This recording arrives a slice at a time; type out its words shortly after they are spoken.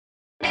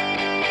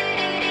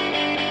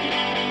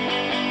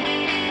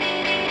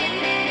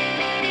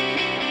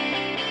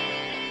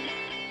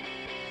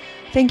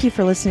Thank you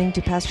for listening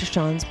to Pastor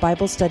Sean's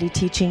Bible Study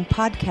Teaching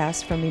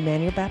podcast from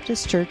Emmanuel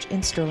Baptist Church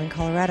in Sterling,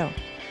 Colorado.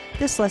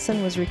 This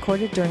lesson was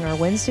recorded during our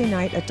Wednesday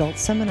night adult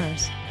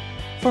seminars.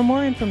 For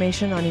more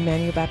information on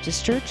Emmanuel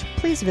Baptist Church,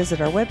 please visit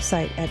our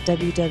website at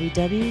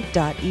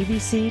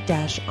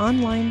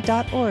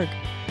www.ebc-online.org.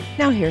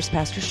 Now here's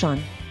Pastor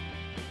Sean.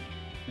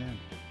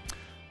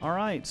 All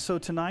right, so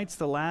tonight's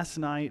the last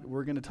night.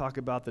 We're going to talk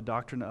about the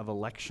doctrine of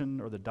election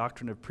or the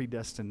doctrine of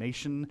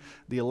predestination.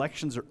 The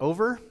elections are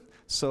over,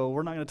 so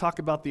we're not going to talk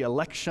about the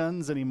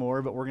elections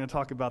anymore, but we're going to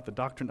talk about the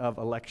doctrine of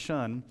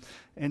election.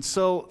 And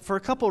so for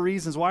a couple of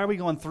reasons, why are we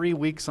going 3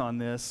 weeks on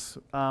this?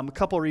 A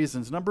couple of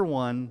reasons. Number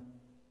one,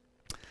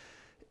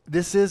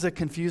 this is a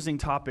confusing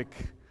topic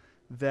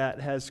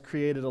that has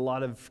created a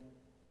lot of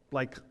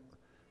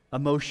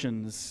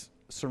emotions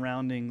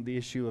surrounding the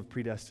issue of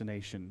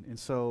predestination. And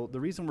so the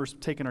reason we're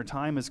taking our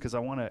time is because I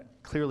want to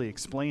clearly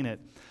explain it.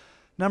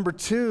 Number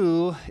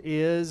two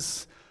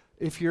is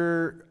if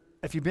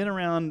you've been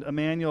around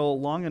Emmanuel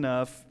long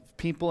enough,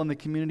 people in the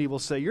community will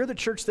say, you're the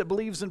church that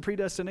believes in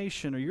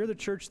predestination, or you're the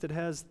church that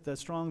has the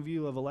strong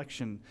view of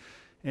election.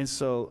 And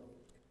so,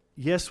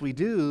 yes, we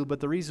do, but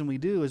the reason we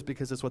do is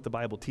because it's what the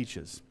Bible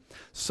teaches.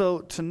 So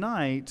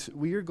tonight,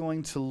 we are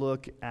going to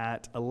look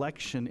at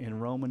election in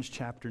Romans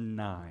chapter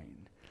 9.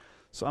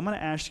 So I'm going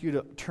to ask you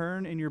to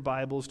turn in your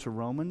Bibles to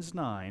Romans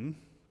 9.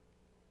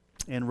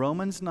 And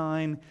Romans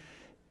 9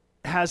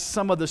 has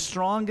some of the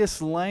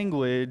strongest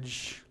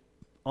language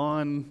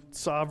on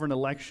sovereign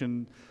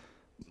election.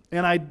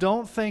 And I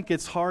don't think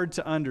it's hard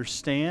to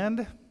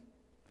understand,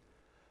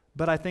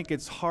 but I think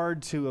it's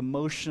hard to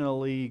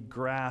emotionally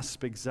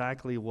grasp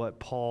exactly what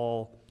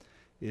Paul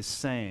is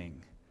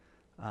saying.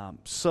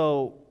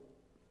 So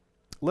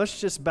let's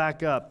just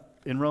back up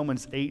in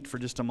Romans 8 for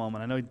just a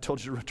moment. I know I told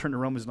you to return to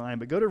Romans 9,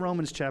 but go to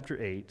Romans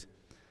chapter 8,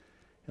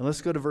 and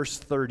let's go to verse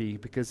 30,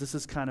 because this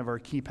is kind of our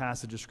key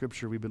passage of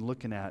Scripture we've been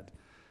looking at,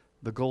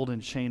 the golden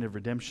chain of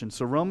redemption.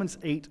 So Romans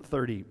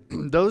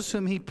 8:30, those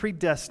whom he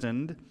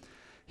predestined,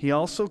 he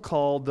also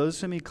called. Those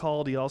whom he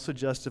called, he also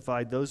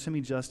justified. Those whom he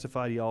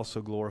justified, he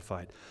also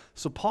glorified.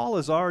 So Paul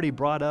has already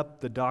brought up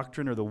the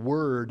doctrine or the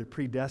word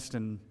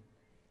predestined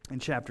in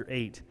chapter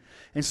 8.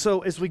 And so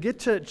as we get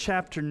to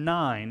chapter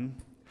 9,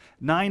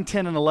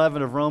 10, and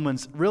 11 of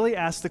Romans really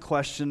ask the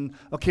question,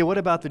 okay, what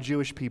about the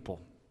Jewish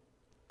people?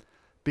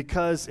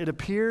 Because it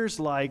appears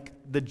like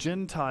the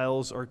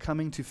Gentiles are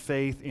coming to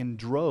faith in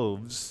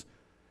droves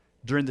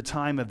during the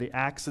time of the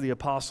Acts of the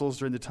Apostles,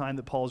 during the time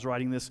that Paul's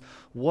writing this.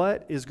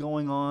 What is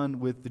going on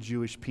with the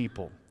Jewish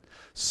people?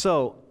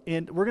 So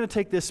we're going to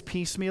take this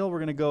piecemeal. We're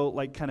going to go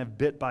kind of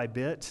bit by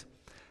bit.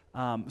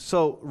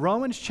 So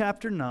Romans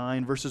chapter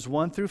 9, verses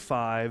 1 through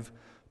 5,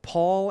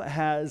 Paul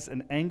has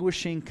an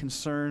anguishing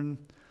concern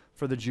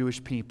for the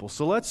Jewish people.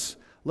 So let's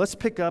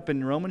pick up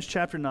in Romans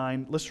chapter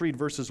 9. Let's read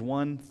verses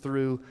 1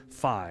 through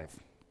 5.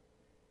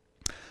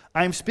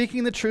 I am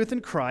speaking the truth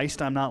in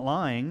Christ. I'm not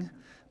lying.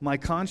 My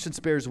conscience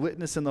bears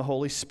witness in the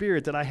Holy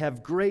Spirit that I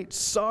have great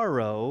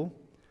sorrow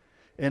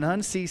and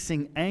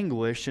unceasing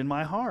anguish in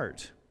my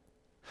heart.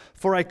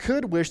 For I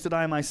could wish that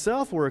I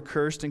myself were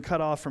accursed and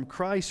cut off from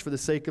Christ for the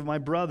sake of my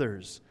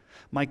brothers,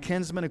 my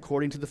kinsmen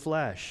according to the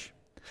flesh.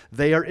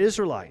 They are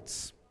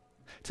Israelites.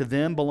 To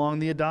them belong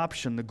the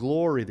adoption, the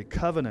glory, the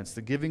covenants,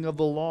 the giving of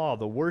the law,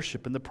 the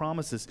worship, and the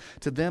promises.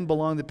 To them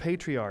belong the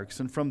patriarchs,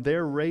 and from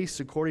their race,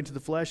 according to the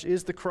flesh,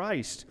 is the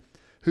Christ,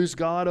 who's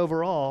God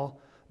over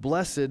all,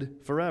 blessed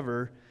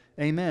forever.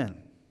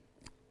 Amen.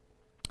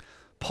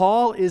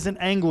 Paul is in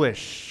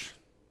anguish,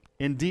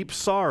 in deep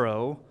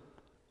sorrow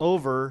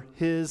over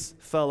his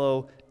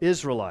fellow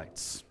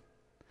Israelites.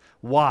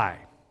 Why?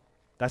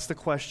 That's the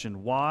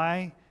question.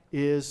 Why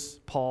is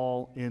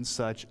Paul in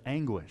such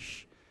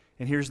anguish?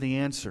 And here's the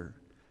answer.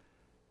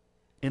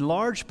 In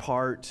large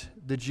part,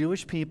 the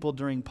Jewish people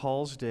during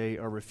Paul's day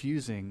are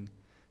refusing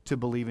to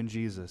believe in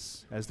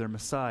Jesus as their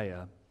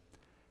Messiah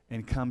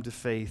and come to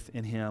faith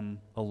in Him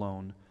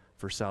alone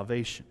for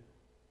salvation.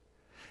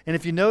 And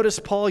if you notice,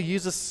 Paul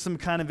uses some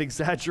kind of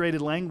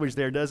exaggerated language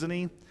there, doesn't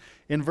he?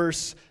 In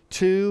verse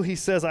 2, he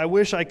says, I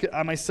wish I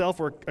myself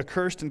were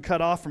accursed and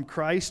cut off from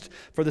Christ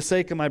for the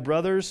sake of my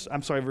brothers.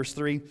 I'm sorry, verse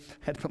 3. I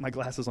had to put my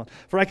glasses on.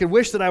 For I could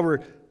wish that I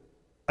were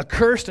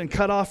accursed and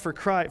cut off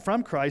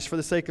from Christ for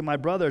the sake of my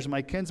brothers,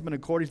 my kinsmen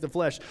according to the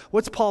flesh.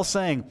 What's Paul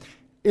saying?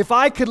 If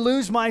I could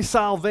lose my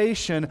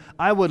salvation,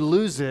 I would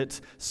lose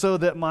it so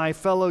that my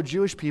fellow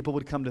Jewish people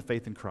would come to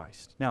faith in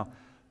Christ. Now,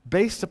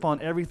 based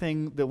upon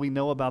everything that we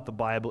know about the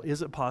Bible,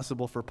 is it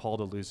possible for Paul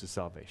to lose his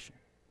salvation?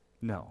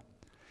 No.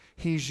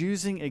 He's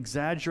using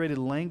exaggerated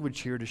language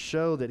here to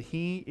show that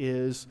he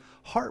is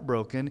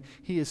heartbroken.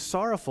 He is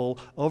sorrowful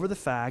over the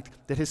fact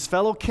that his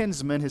fellow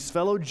kinsmen, his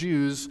fellow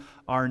Jews,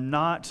 are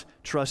not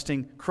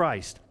trusting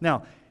Christ.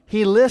 Now,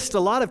 he lists a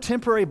lot of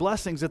temporary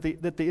blessings that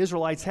the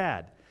Israelites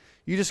had.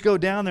 You just go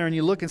down there and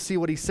you look and see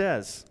what he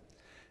says.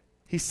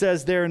 He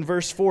says there in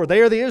verse 4, they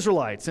are the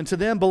Israelites, and to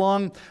them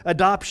belong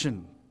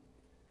adoption.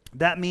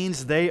 That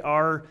means they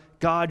are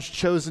God's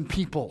chosen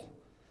people.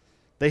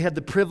 They had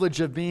the privilege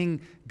of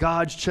being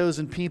God's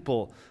chosen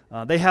people.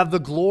 They have the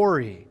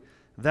glory.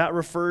 That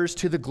refers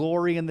to the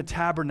glory in the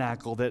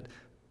tabernacle, that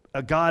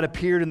a God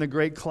appeared in the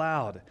great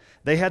cloud.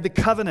 They had the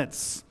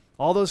covenants,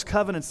 all those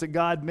covenants that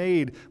God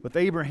made with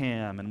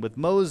Abraham and with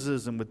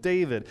Moses and with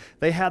David.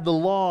 They had the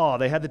law,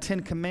 they had the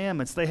 10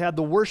 Commandments, they had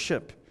the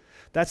worship.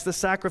 That's the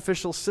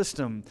sacrificial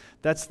system.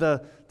 That's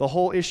the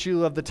whole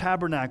issue of the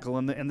tabernacle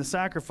and the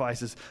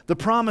sacrifices. The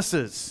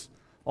promises,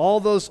 all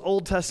those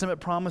Old Testament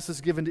promises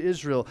given to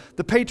Israel.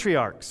 The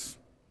patriarchs,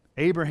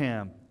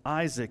 Abraham,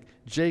 Isaac,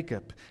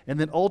 Jacob. And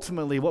then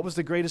ultimately, what was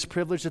the greatest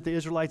privilege that the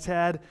Israelites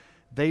had?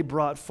 They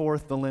brought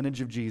forth the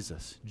lineage of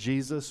Jesus.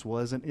 Jesus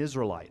was an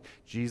Israelite.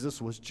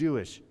 Jesus was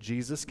Jewish.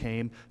 Jesus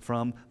came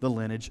from the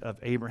lineage of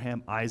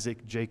Abraham,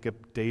 Isaac,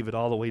 Jacob, David,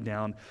 all the way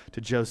down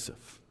to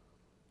Joseph.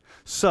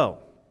 So,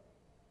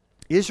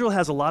 Israel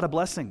has a lot of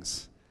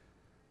blessings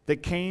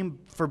that came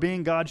for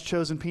being God's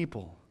chosen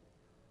people.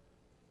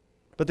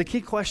 But the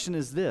key question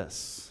is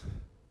this.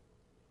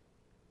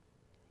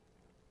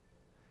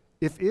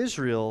 If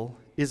Israel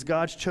is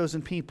God's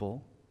chosen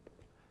people,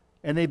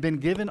 and they've been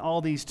given all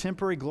these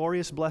temporary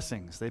glorious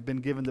blessings, they've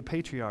been given the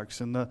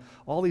patriarchs and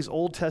all these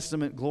Old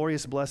Testament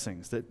glorious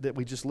blessings that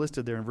we just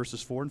listed there in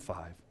verses 4 and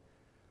 5,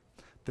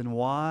 then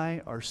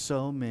why are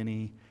so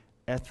many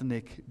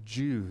ethnic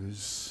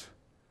Jews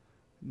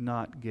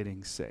not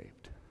getting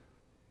saved?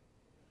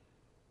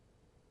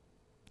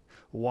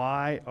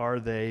 Why are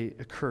they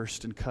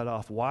accursed and cut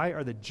off? Why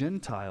are the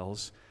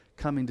Gentiles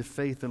coming to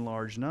faith in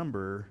large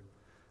number,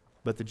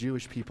 but the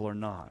Jewish people are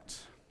not?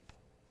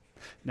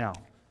 Now,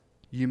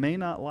 you may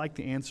not like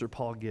the answer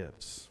Paul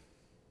gives.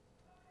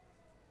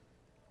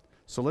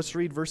 So let's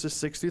read verses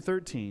 6 through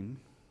 13,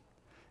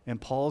 and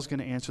Paul's going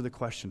to answer the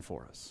question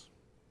for us.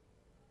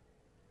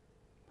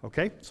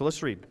 Okay, so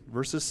let's read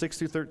verses 6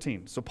 through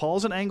 13. So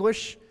Paul's in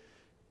anguish.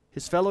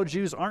 His fellow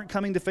Jews aren't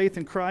coming to faith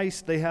in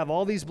Christ. They have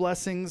all these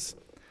blessings.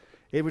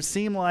 It would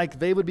seem like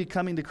they would be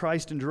coming to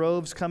Christ in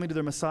droves, coming to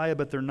their Messiah,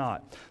 but they're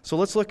not. So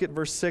let's look at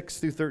verse 6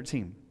 through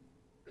 13.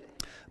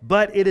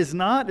 But it is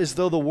not as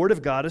though the word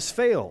of God has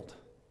failed.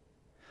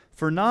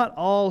 For not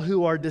all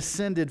who are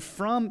descended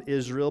from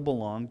Israel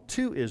belong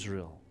to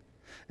Israel.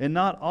 And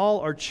not all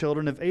are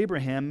children of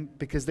Abraham,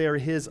 because they are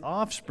his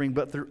offspring,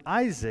 but through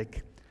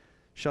Isaac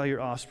shall your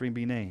offspring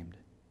be named.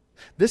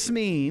 This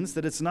means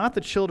that it's not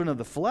the children of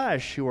the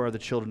flesh who are the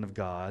children of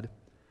God,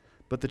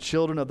 but the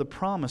children of the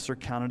promise are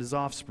counted as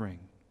offspring.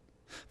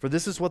 For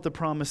this is what the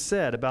promise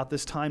said, about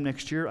this time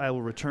next year I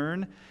will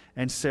return,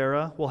 and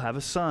Sarah will have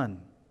a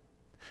son.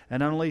 And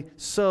not only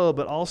so,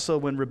 but also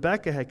when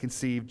Rebekah had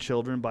conceived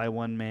children by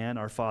one man,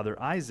 our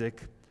father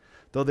Isaac,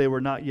 though they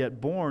were not yet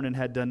born and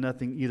had done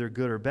nothing either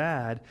good or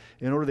bad,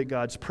 in order that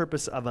God's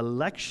purpose of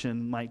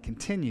election might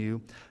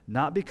continue,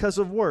 not because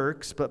of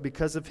works, but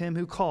because of him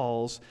who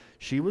calls,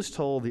 she was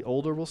told, the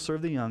older will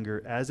serve the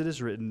younger, as it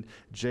is written,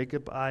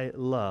 Jacob I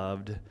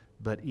loved,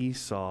 but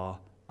Esau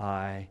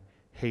I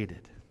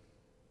hated.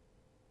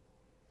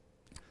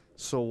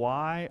 So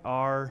why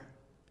are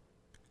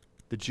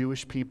the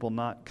Jewish people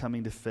not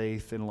coming to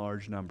faith in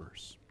large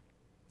numbers?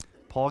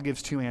 Paul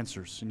gives two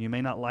answers, and you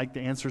may not like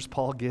the answers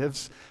Paul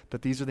gives,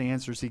 but these are the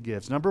answers he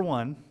gives. Number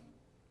one,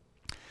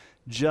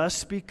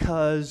 just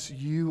because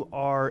you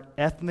are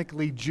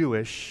ethnically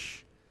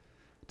Jewish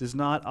does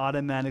not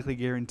automatically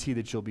guarantee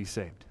that you'll be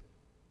saved.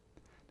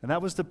 And that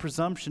was the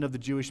presumption of the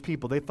Jewish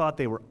people. They thought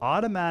they were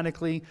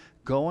automatically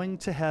going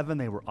to heaven.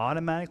 They were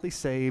automatically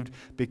saved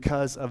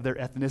because of their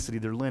ethnicity,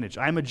 their lineage.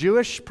 I'm a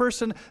Jewish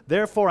person,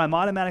 therefore I'm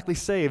automatically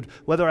saved.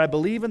 Whether I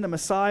believe in the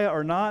Messiah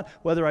or not,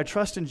 whether I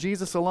trust in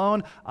Jesus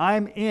alone,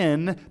 I'm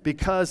in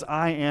because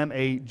I am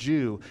a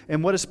Jew.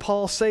 And what does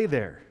Paul say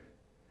there?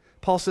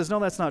 Paul says,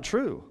 no, that's not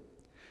true.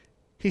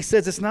 He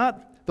says it's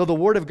not though the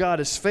word of God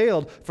has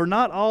failed, for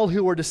not all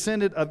who are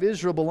descended of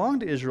Israel belong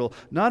to Israel.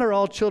 Not are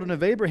all children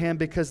of Abraham,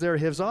 because they're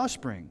his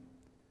offspring.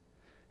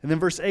 And then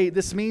verse 8,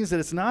 this means that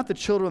it's not the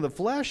children of the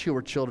flesh who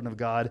are children of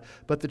God,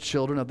 but the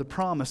children of the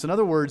promise. In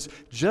other words,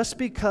 just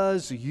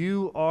because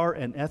you are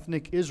an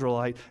ethnic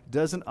Israelite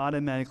doesn't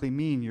automatically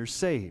mean you're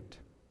saved.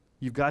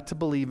 You've got to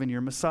believe in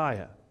your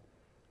Messiah.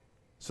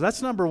 So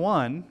that's number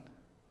one.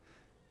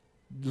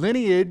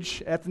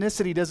 Lineage,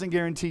 ethnicity doesn't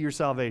guarantee your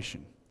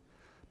salvation.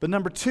 But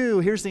number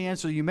two, here's the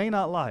answer you may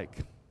not like.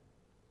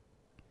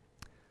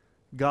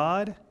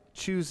 God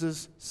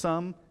chooses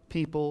some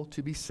people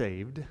to be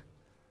saved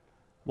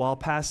while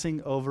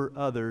passing over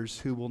others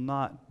who will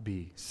not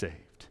be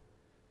saved.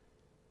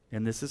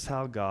 And this is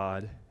how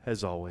God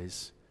has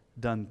always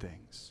done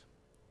things.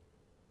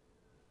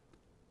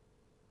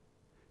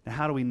 Now,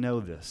 how do we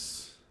know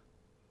this?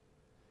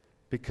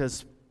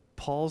 Because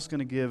Paul's going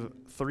to give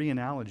three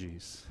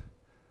analogies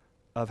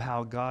of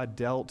how God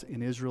dealt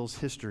in Israel's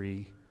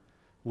history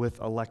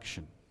with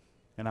election.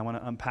 And I want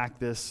to unpack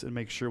this and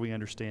make sure we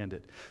understand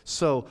it.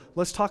 So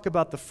let's talk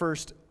about the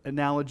first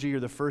analogy or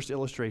the first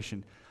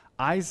illustration.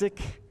 Isaac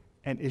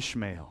and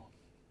Ishmael.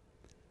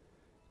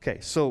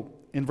 Okay, so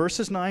in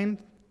verses 7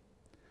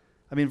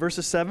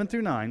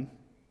 through 9,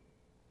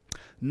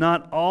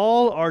 not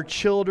all are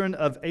children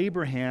of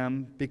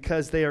Abraham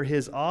because they are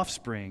his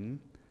offspring,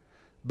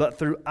 but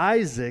through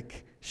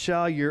Isaac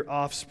shall your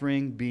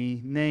offspring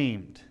be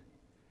named.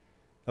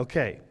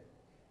 Okay.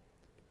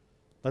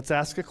 Let's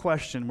ask a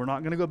question. We're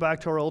not going to go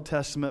back to our Old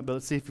Testament, but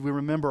let's see if we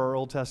remember our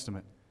Old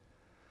Testament.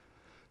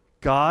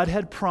 God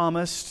had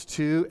promised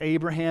to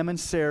Abraham and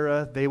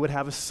Sarah they would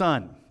have a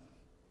son.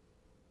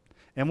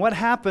 And what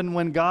happened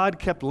when God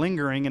kept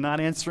lingering and not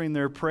answering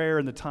their prayer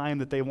in the time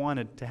that they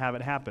wanted to have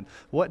it happen?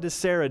 What does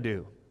Sarah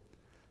do?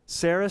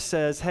 Sarah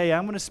says, hey,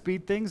 I'm going to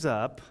speed things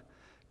up.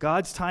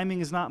 God's timing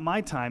is not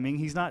my timing.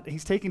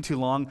 He's taking too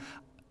long.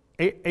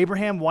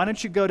 Abraham, why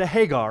don't you go to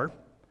Hagar,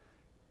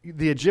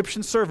 the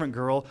Egyptian servant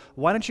girl?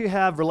 Why don't you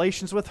have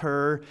relations with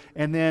her,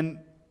 and then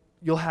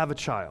you'll have a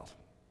child?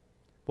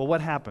 Well,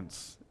 what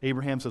happens?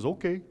 Abraham says,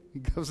 okay. He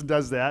goes and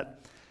does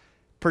that.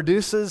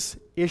 Produces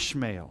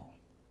Ishmael.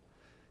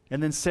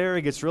 And then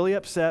Sarah gets really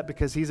upset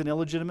because he's an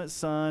illegitimate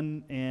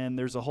son, and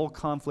there's a whole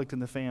conflict in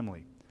the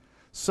family.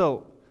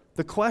 So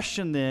the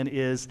question then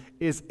is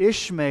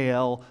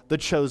Ishmael the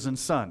chosen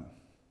son?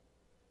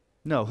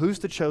 No. Who's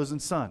the chosen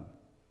son?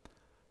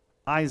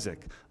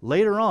 Isaac.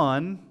 Later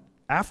on,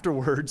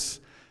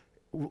 afterwards,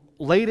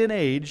 late in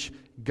age,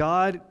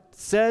 God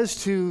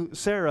says to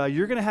Sarah,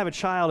 you're going to have a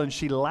child, and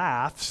she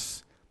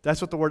laughs. That's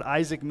what the word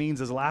Isaac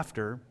means, is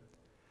laughter.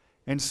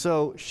 And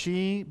so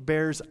she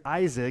bears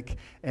Isaac,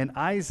 and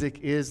Isaac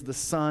is the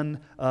son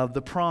of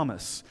the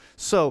promise.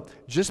 So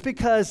just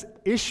because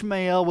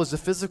Ishmael was a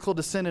physical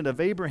descendant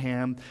of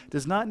Abraham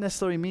does not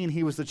necessarily mean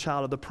he was the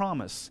child of the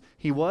promise.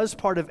 He was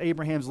part of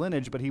Abraham's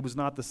lineage, but he was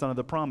not the son of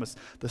the promise.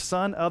 The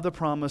son of the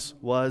promise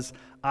was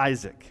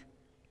Isaac.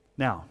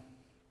 Now,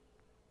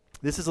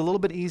 this is a little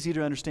bit easier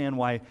to understand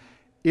why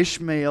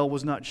Ishmael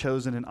was not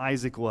chosen and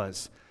Isaac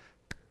was.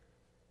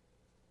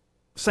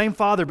 Same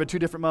father, but two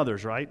different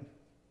mothers, right?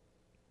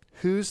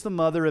 Who's the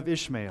mother of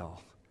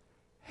Ishmael?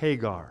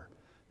 Hagar.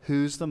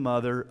 Who's the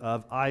mother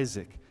of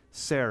Isaac?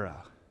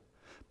 Sarah.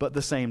 But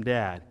the same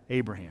dad,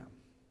 Abraham.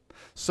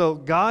 So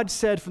God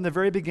said from the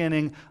very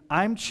beginning,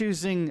 I'm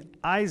choosing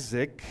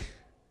Isaac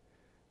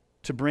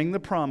to bring the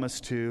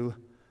promise to.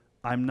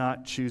 I'm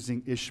not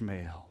choosing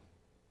Ishmael.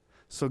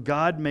 So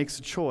God makes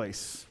a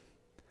choice,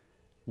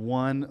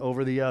 one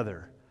over the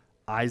other,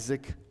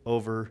 Isaac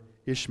over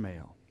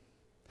Ishmael.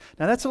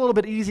 Now that's a little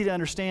bit easy to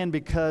understand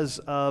because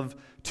of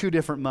two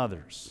different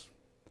mothers.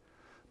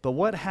 But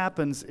what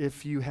happens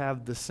if you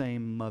have the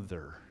same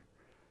mother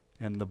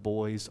and the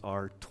boys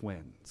are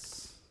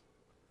twins?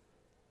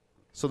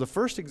 So the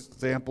first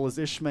example is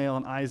Ishmael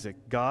and Isaac.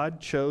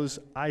 God chose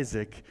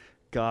Isaac.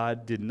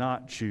 God did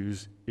not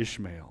choose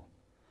Ishmael.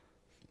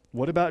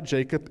 What about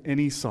Jacob and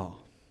Esau?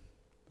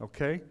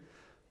 Okay,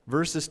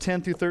 verses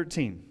 10 through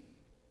 13.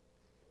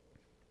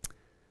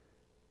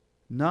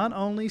 Not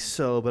only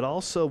so, but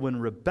also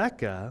when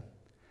Rebekah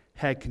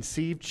had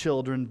conceived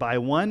children by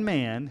one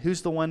man,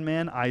 who's the one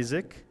man?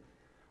 Isaac,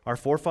 our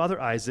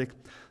forefather Isaac,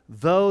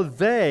 though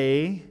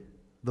they,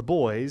 the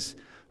boys,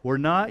 were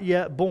not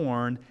yet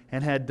born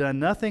and had done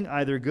nothing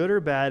either good or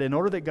bad, in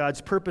order that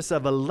God's purpose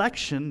of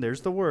election,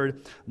 there's the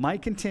word,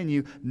 might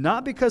continue,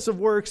 not because of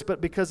works, but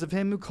because of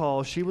him who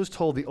calls, she was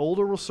told, the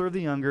older will serve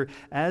the younger,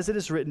 as it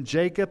is written,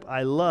 Jacob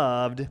I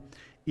loved,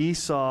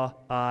 Esau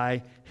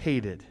I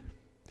hated.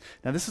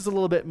 Now, this is a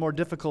little bit more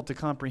difficult to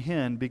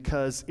comprehend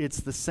because it's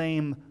the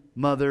same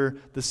mother,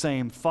 the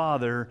same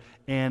father,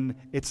 and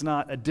it's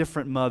not a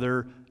different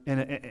mother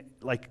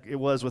like it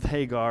was with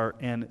Hagar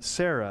and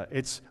Sarah.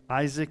 It's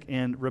Isaac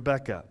and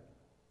Rebekah.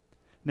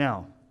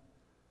 Now,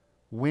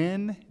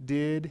 when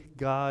did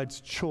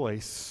God's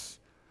choice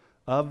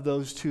of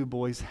those two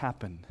boys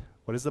happen?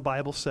 What does the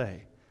Bible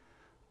say?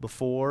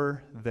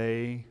 Before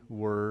they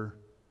were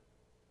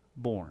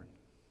born.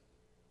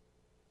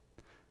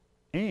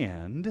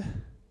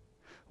 And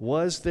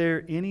was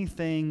there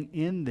anything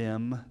in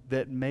them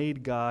that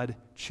made God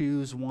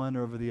choose one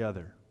over the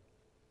other?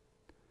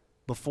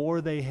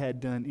 Before they had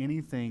done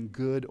anything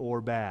good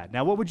or bad.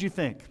 Now, what would you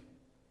think?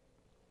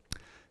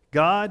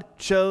 God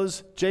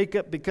chose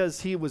Jacob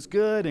because he was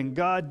good, and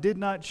God did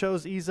not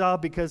choose Esau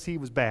because he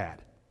was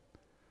bad.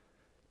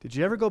 Did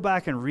you ever go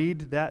back and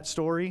read that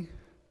story?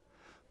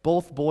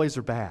 Both boys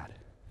are bad.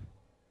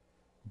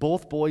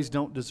 Both boys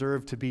don't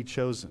deserve to be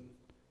chosen.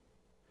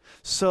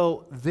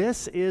 So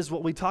this is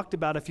what we talked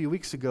about a few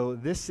weeks ago.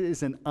 This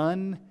is an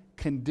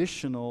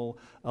unconditional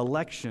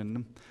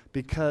election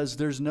because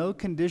there's no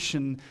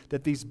condition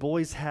that these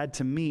boys had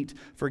to meet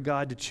for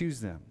God to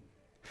choose them.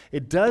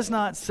 It does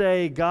not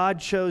say God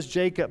chose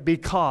Jacob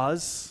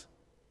because ...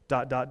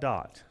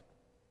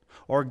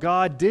 or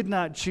God did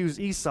not choose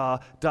Esau ...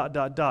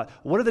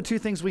 What are the two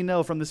things we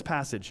know from this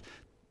passage?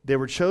 They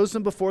were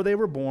chosen before they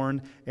were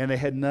born, and they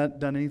had not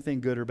done anything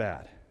good or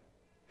bad.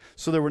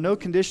 So there were no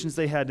conditions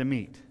they had to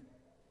meet.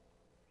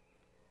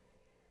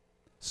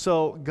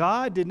 So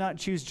God did not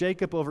choose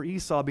Jacob over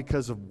Esau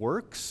because of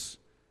works,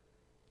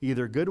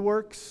 either good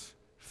works,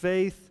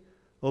 faith,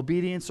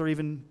 obedience, or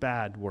even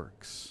bad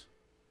works.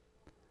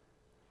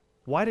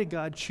 Why did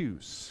God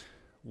choose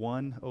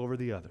one over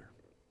the other?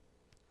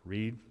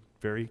 Read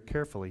very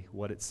carefully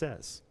what it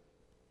says.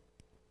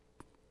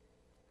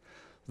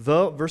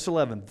 Verse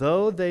 11,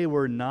 though they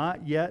were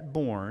not yet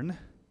born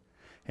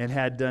and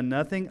had done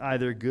nothing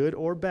either good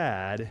or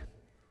bad,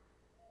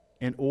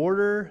 in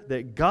order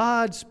that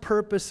God's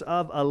purpose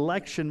of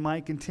election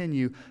might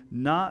continue,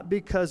 not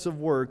because of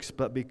works,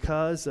 but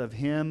because of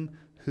Him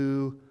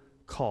who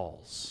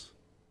calls.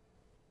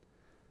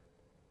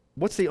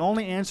 What's the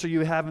only answer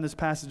you have in this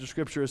passage of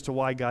Scripture as to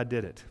why God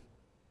did it?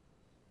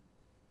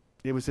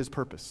 It was His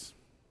purpose.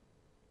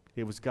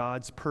 It was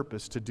God's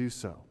purpose to do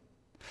so.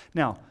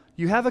 Now,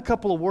 you have a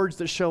couple of words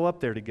that show up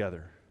there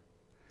together.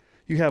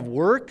 You have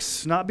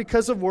works, not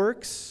because of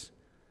works,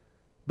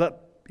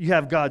 but you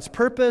have God's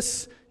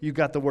purpose. You've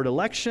got the word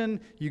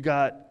election. You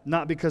got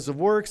not because of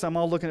works. I'm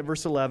all looking at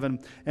verse 11.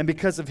 And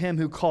because of Him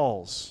who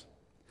calls.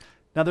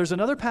 Now, there's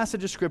another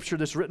passage of Scripture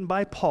that's written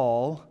by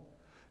Paul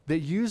that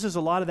uses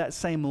a lot of that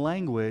same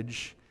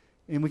language,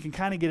 and we can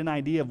kind of get an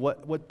idea of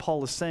what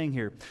Paul is saying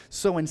here.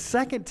 So in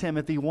 2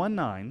 Timothy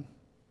 1:9,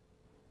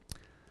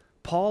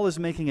 Paul is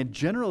making a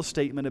general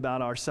statement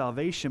about our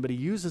salvation, but he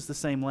uses the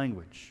same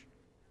language.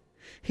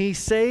 He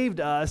saved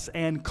us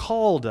and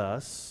called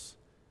us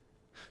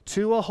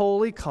to a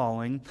holy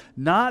calling,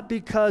 not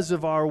because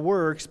of our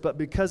works, but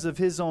because of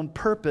His own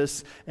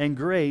purpose and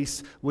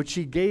grace, which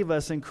He gave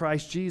us in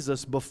Christ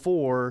Jesus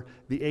before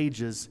the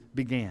ages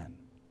began.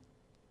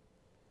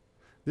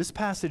 This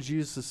passage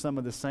uses some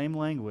of the same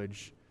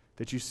language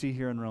that you see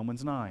here in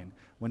Romans 9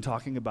 when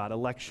talking about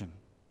election.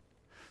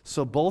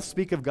 So both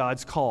speak of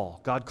God's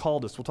call. God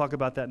called us. We'll talk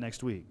about that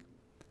next week.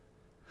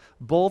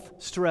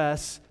 Both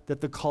stress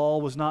that the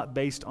call was not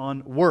based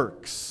on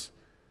works,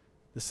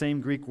 the same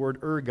Greek word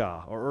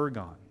erga or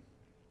ergon.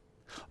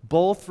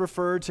 Both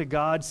refer to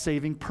God's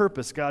saving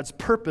purpose, God's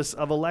purpose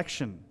of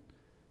election.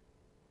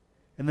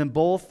 And then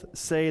both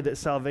say that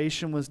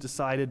salvation was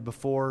decided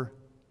before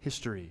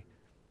history.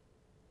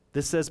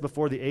 This says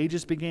before the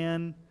ages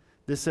began.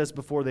 This says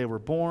before they were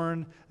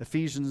born.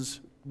 Ephesians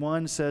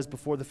 1 says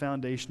before the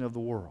foundation of the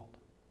world.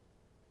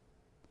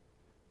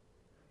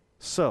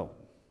 So,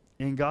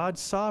 in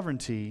God's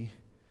sovereignty,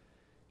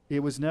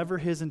 it was never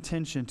His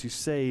intention to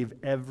save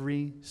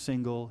every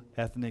single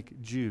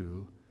ethnic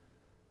Jew,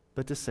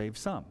 but to save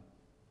some,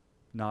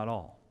 not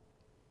all.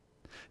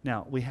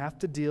 Now, we have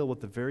to deal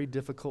with the very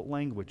difficult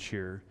language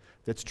here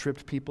that's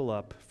tripped people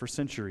up for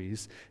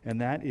centuries,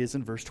 and that is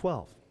in verse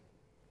 12.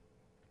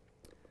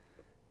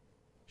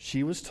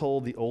 She was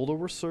told, the older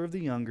will serve the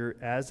younger,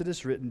 as it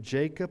is written,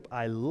 Jacob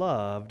I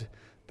loved,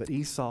 but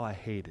Esau I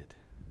hated.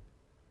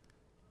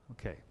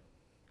 Okay.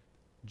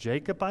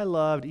 Jacob I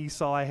loved,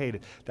 Esau I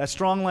hated. That's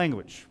strong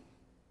language.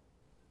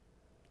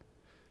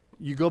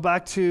 You go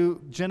back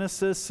to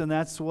Genesis, and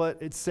that's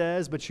what it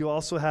says, but you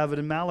also have it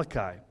in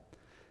Malachi,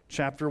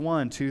 chapter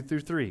 1, 2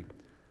 through 3.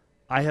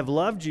 I have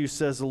loved you,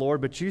 says the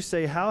Lord, but you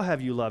say, how have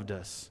you loved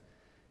us?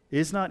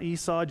 Is not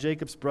Esau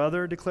Jacob's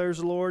brother, declares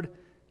the Lord?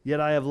 Yet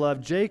I have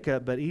loved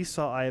Jacob, but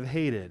Esau I have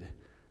hated.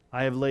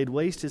 I have laid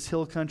waste his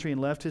hill country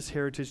and left his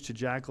heritage to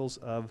jackals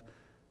of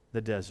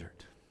the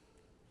desert.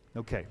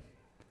 Okay.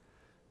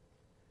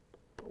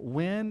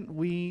 When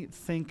we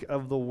think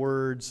of the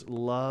words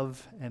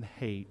love and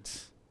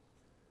hate,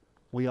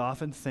 we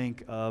often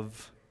think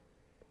of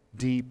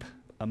deep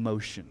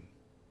emotion.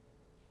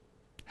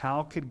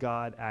 How could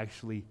God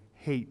actually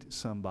hate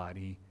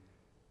somebody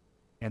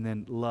and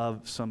then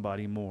love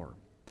somebody more?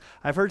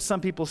 I've heard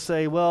some people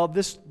say, well,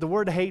 the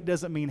word hate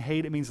doesn't mean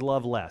hate, it means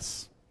love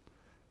less.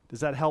 Does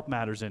that help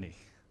matters any?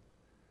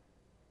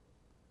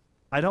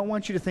 I don't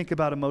want you to think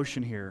about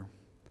emotion here.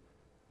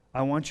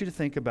 I want you to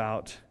think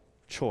about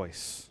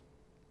choice.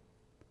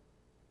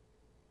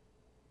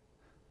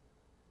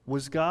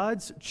 Was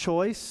God's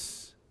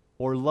choice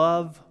or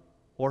love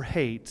or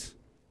hate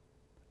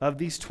of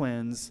these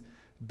twins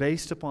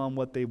based upon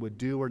what they would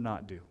do or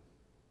not do?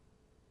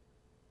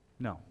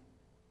 No.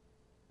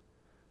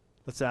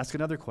 Let's ask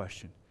another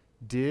question.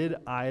 Did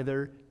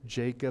either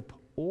Jacob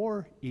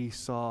or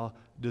Esau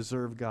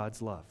deserve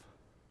God's love?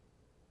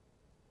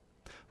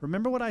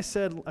 Remember what I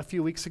said a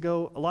few weeks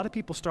ago? A lot of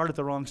people start at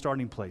the wrong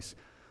starting place.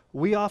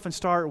 We often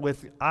start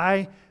with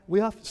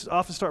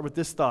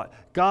this thought.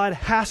 God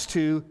has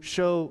to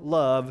show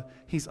love.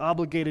 He's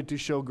obligated to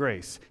show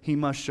grace. He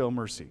must show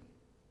mercy.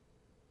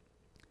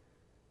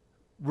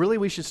 Really,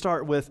 we should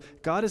start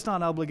with God is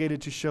not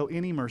obligated to show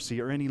any mercy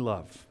or any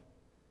love.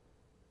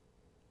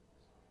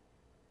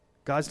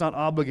 God's not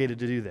obligated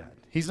to do that.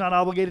 He's not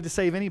obligated to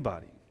save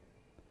anybody.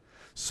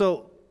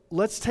 So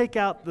let's take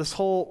out this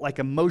whole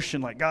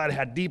emotion, like God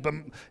had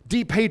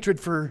deep hatred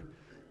for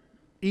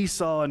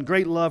Esau and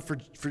great love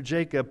for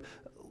Jacob.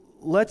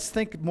 Let's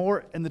think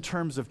more in the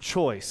terms of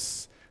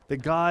choice,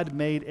 that God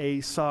made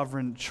a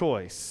sovereign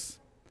choice.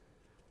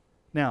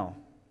 Now,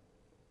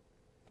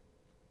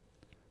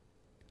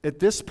 at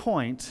this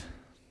point,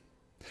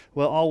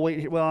 I'll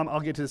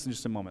get to this in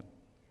just a moment.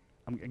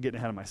 I'm getting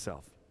ahead of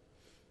myself.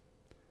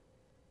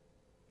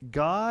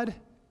 God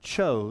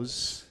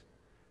chose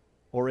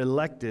or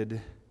elected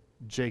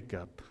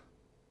Jacob.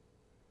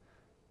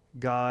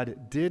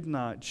 God did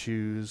not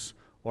choose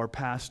or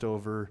passed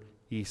over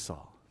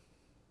Esau.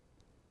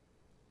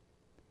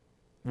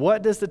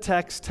 What does the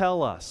text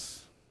tell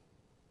us?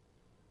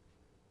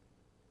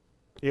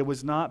 It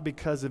was not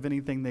because of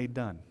anything they'd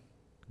done,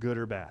 good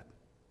or bad.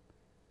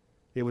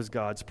 It was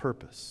God's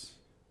purpose.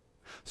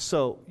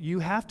 So you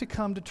have to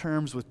come to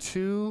terms with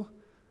two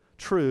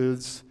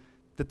truths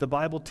that the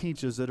Bible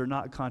teaches that are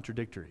not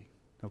contradictory,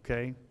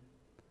 okay?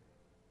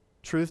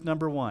 Truth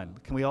number one,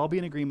 can we all be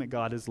in agreement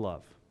God is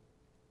love?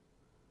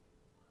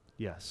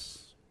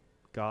 Yes,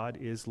 God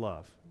is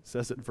love. It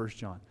says it in 1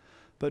 John.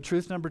 But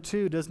truth number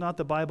two, does not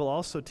the Bible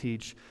also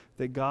teach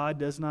that God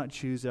does not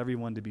choose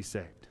everyone to be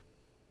saved?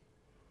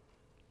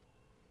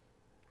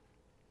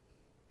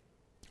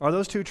 Are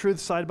those two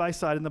truths side by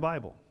side in the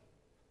Bible?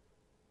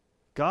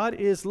 God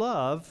is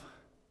love,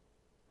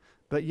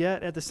 but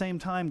yet at the same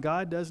time,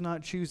 God does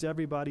not choose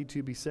everybody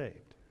to be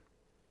saved.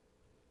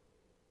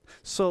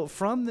 So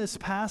from this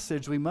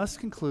passage, we must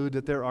conclude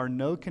that there are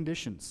no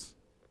conditions,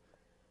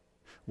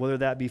 whether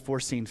that be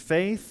foreseen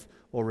faith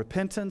or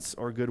repentance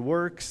or good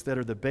works, that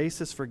are the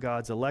basis for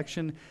God's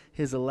election.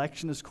 His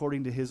election is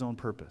according to His own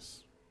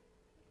purpose.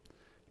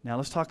 Now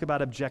let's talk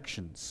about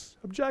objections.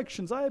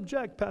 Objections. I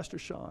object, Pastor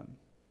Sean.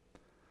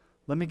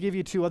 Let me give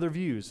you two other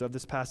views of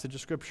this passage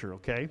of Scripture,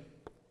 okay?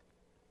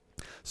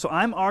 So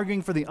I'm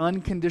arguing for the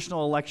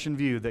unconditional election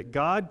view, that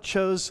God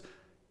chose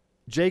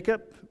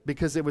Jacob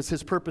because it was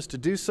His purpose to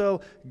do so.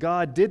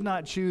 God did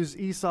not choose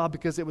Esau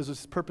because it was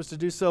His purpose to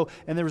do so.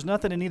 And there was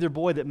nothing in either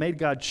boy that made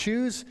God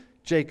choose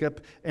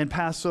Jacob and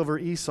pass over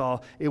Esau.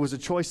 It was a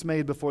choice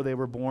made before they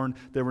were born.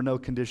 There were no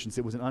conditions.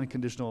 It was an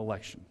unconditional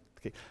election.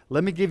 Okay.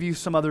 Let me give you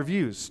some other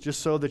views,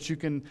 just so that you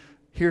can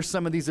hear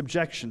some of these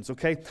objections,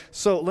 okay?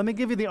 So let me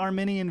give you the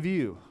Arminian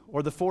view,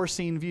 or the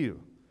foreseen view.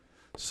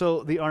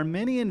 So the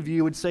Arminian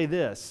view would say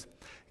this: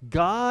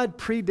 God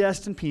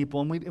predestined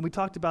people, and we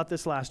talked about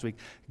this last week.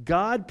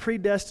 God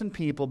predestined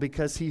people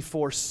because He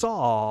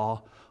foresaw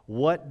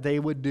what they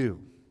would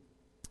do.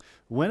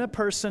 When a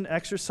person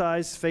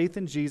exercised faith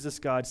in Jesus,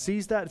 God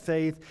sees that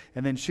faith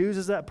and then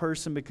chooses that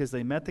person because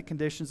they met the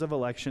conditions of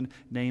election,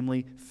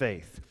 namely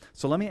faith.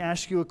 So let me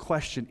ask you a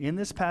question. In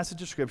this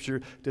passage of Scripture,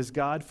 does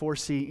God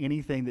foresee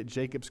anything that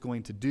Jacob's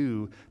going to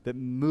do that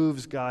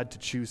moves God to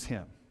choose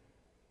him?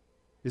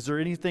 Is there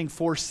anything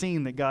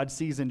foreseen that God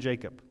sees in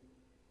Jacob?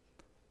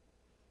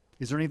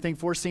 Is there anything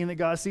foreseen that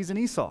God sees in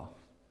Esau?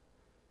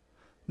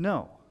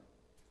 No.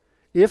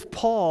 If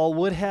Paul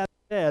would have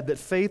said that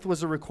faith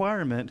was a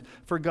requirement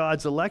for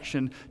God's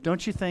election,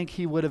 don't you think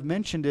he would have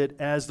mentioned it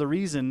as the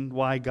reason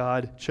why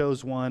God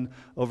chose one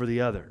over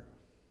the other?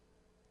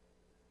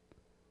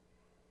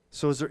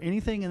 So is there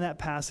anything in that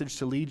passage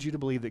to lead you to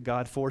believe that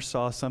God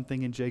foresaw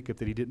something in Jacob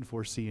that He didn't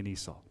foresee in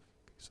Esau?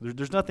 So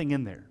there's nothing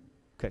in there.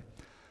 Okay.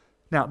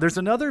 Now, there's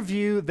another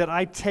view that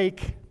I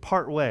take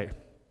part way,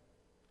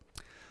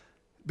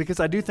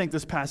 because I do think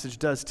this passage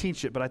does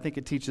teach it, but I think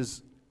it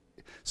teaches.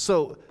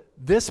 So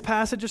this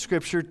passage of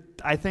Scripture,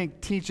 I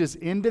think, teaches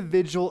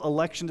individual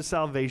election to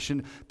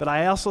salvation, but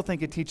I also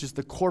think it teaches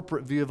the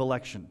corporate view of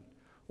election,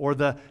 or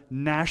the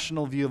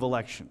national view of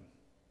election.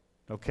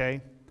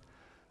 Okay?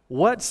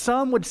 What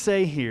some would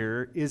say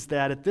here is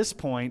that at this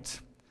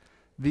point,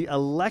 the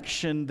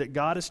election that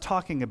God is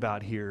talking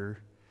about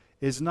here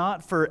is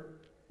not for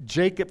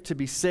Jacob to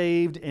be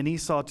saved and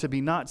Esau to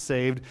be not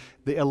saved.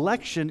 The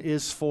election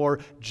is for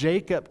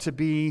Jacob to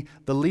be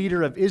the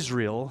leader of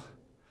Israel,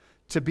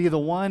 to be the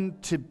one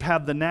to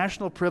have the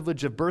national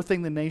privilege of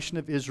birthing the nation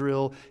of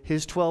Israel,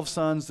 his 12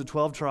 sons, the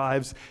 12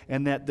 tribes,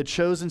 and that the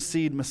chosen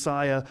seed,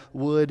 Messiah,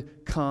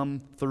 would come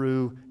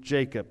through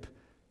Jacob.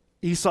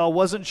 Esau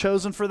wasn't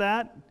chosen for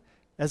that.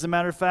 As a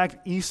matter of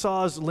fact,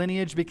 Esau's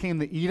lineage became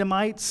the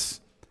Edomites.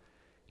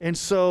 And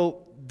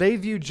so they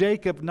view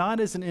Jacob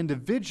not as an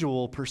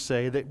individual per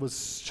se that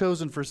was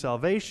chosen for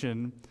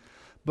salvation,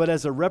 but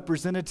as a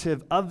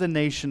representative of the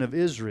nation of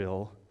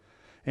Israel.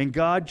 And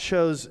God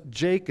chose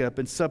Jacob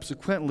and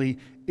subsequently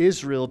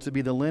Israel to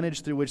be the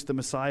lineage through which the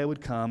Messiah would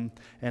come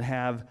and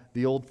have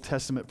the Old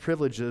Testament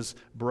privileges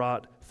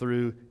brought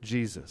through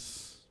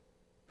Jesus.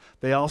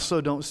 They also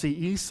don't see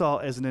Esau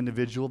as an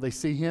individual. They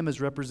see him as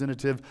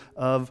representative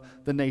of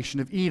the nation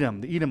of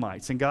Edom, the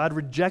Edomites. And God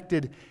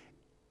rejected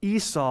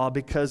Esau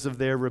because of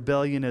their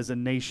rebellion as a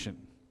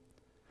nation.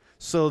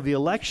 So the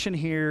election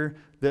here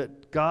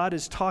that God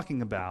is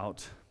talking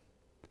about,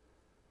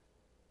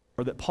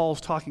 or that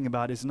Paul's talking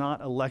about, is not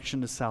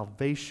election to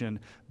salvation,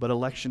 but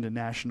election to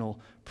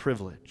national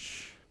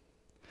privilege.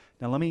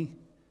 Now let me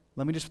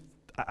just,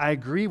 I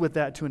agree with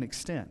that to an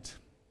extent.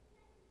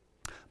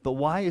 But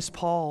why is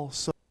Paul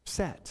so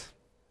upset?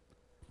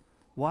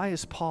 Why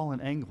is Paul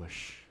in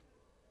anguish?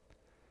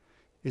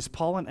 Is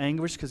Paul in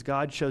anguish because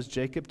God chose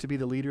Jacob to be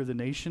the leader of the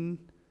nation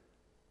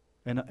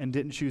and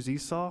didn't choose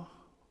Esau?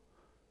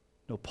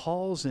 No,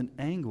 Paul's in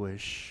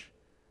anguish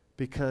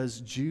because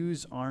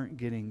Jews aren't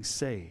getting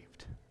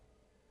saved.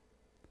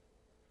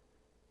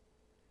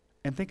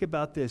 And think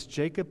about this: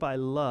 Jacob I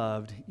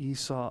loved,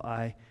 Esau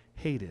I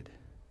hated.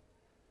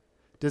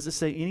 Does it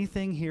say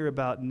anything here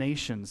about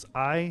nations?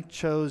 I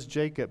chose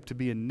Jacob to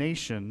be a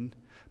nation,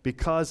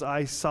 because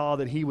I saw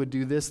that he would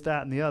do this,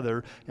 that, and the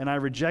other, and I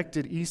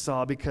rejected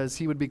Esau because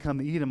he would become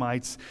the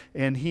Edomites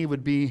and he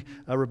would be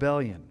a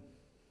rebellion.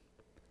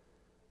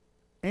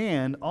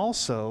 And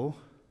also,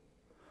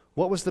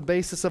 what was the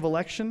basis of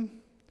election?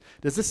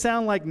 Does this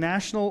sound like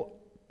national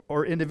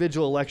or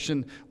individual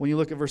election when you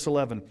look at verse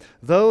 11?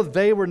 Though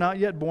they were not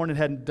yet born and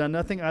had done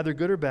nothing either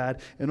good or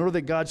bad, in order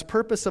that God's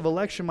purpose of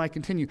election might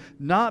continue,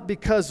 not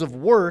because of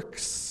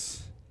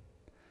works,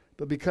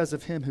 but because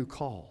of him who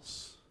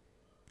calls.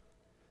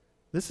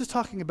 This is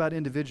talking about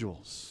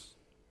individuals.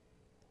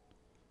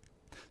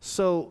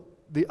 So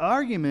the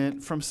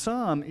argument from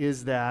some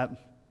is that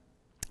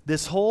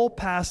this whole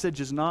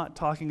passage is not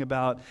talking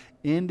about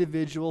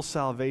individual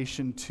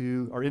salvation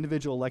or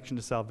individual election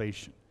to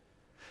salvation.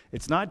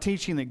 It's not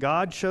teaching that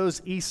God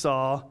chose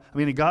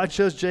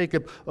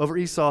Jacob over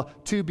Esau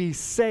to be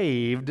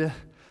saved,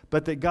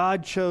 but that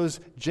God chose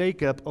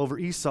Jacob over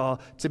Esau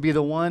to be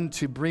the one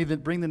to bring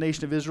the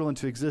nation of Israel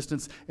into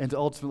existence and to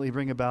ultimately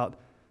bring about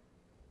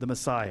the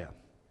Messiah.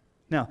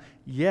 Now,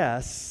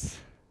 yes,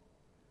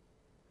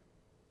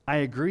 I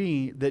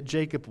agree that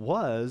Jacob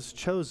was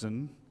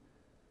chosen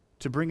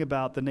to bring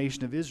about the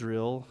nation of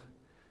Israel,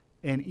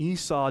 and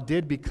Esau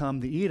did become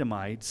the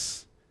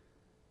Edomites,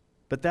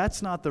 but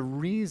that's not the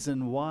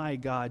reason why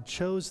God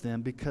chose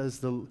them, because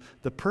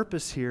the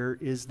purpose here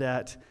is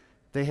that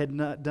they had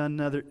not done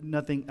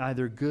nothing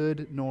either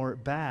good nor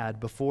bad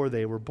before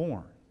they were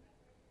born.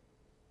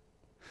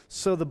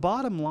 So the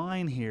bottom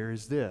line here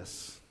is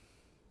this.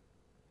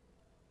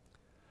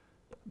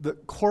 The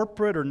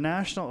corporate or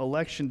national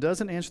election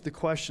doesn't answer the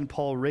question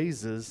Paul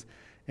raises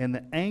and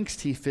the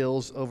angst he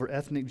feels over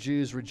ethnic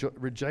Jews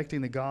rejecting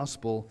the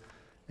gospel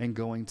and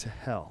going to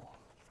hell.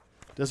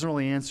 Doesn't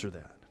really answer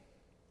that.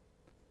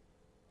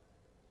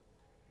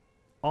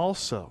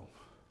 Also,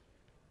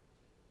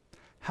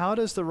 how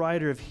does the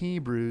writer of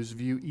Hebrews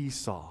view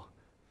Esau?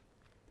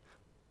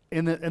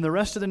 In the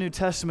rest of the New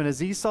Testament,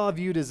 is Esau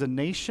viewed as a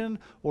nation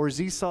or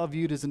is Esau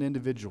viewed as an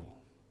individual?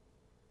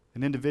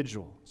 An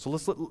individual. So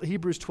let's look at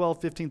Hebrews 12,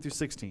 15 through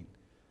 16.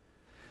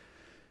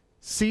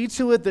 See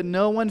to it that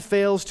no one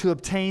fails to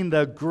obtain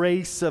the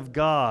grace of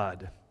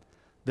God,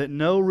 that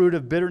no root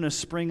of bitterness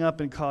spring up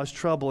and cause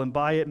trouble, and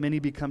by it many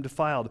become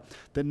defiled,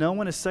 that no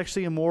one is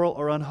sexually immoral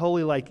or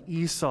unholy like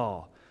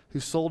Esau, who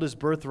sold his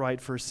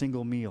birthright for a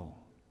single meal.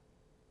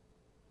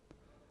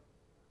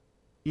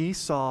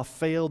 Esau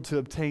failed to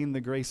obtain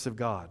the grace of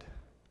God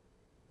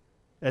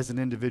as an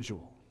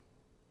individual.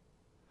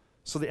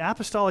 So the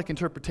apostolic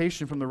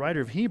interpretation from the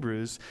writer of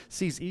Hebrews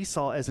sees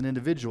Esau as an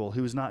individual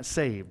who is not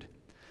saved.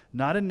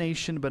 Not a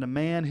nation, but a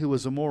man who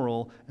was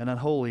immoral and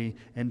unholy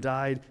and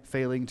died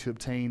failing to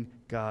obtain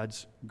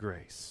God's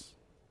grace.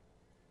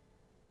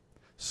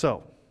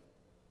 So,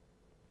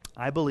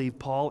 I believe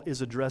Paul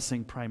is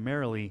addressing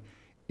primarily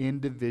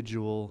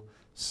individual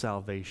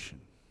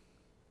salvation.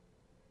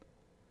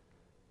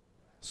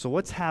 So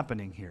what's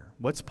happening here?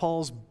 What's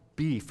Paul's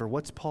beef, or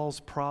what's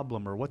Paul's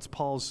problem, or what's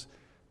Paul's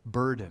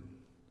burden?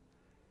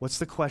 What's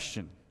the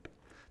question?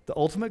 The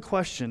ultimate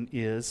question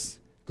is,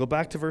 go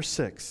back to verse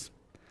 6.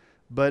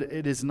 But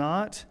it is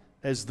not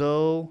as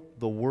though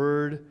the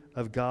word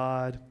of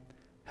God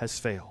has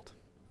failed.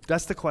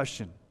 That's the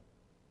question.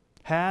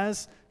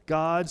 Has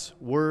God's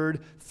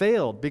word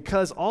failed?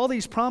 Because all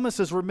these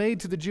promises were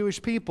made to the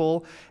Jewish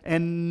people,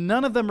 and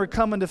none of them are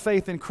coming to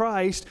faith in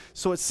Christ,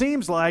 so it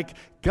seems like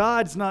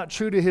God's not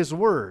true to his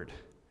word.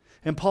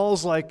 And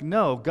Paul's like,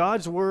 no,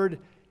 God's word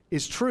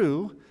is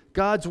true.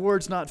 God's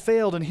word's not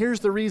failed, and here's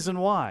the reason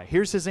why.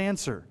 Here's his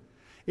answer.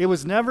 It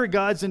was never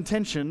God's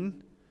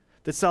intention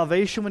that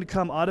salvation would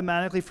come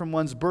automatically from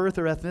one's birth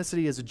or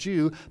ethnicity as a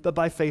Jew, but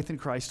by faith in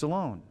Christ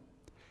alone.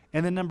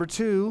 And then number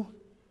 2,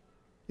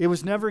 it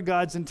was never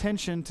God's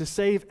intention to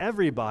save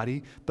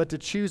everybody, but to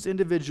choose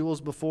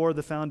individuals before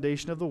the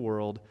foundation of the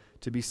world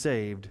to be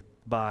saved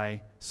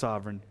by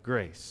sovereign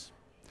grace.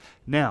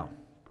 Now,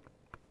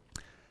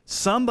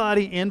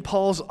 somebody in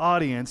Paul's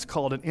audience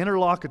called an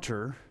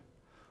interlocutor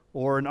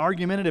or an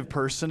argumentative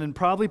person, and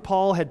probably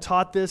Paul had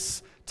taught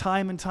this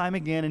time and time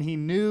again, and he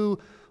knew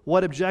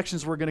what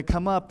objections were going to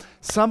come up.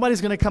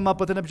 Somebody's going to come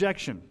up with an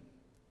objection.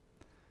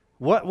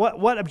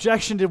 What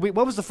objection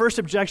what was the first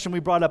objection we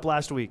brought up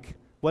last week?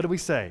 What did we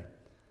say?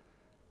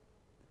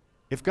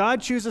 If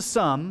God chooses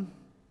some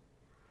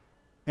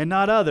and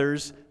not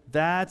others,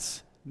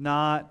 that's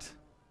not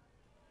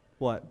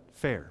what?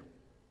 Fair.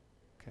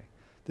 Okay.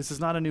 This is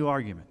not a new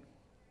argument.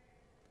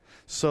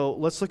 So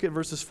let's look at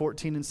verses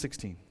 14 and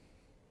 16.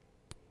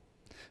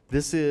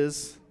 This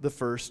is the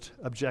first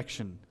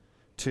objection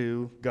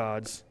to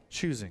God's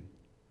choosing.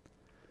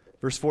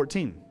 Verse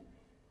 14.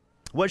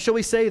 What shall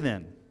we say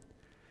then?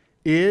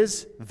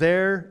 Is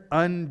there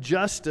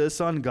injustice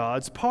on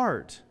God's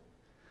part?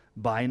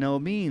 By no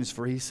means,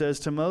 for he says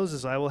to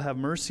Moses, I will have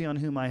mercy on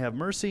whom I have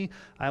mercy,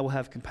 I will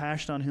have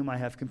compassion on whom I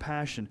have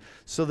compassion,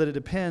 so that it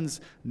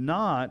depends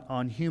not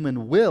on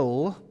human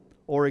will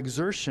or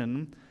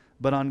exertion,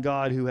 but on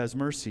God who has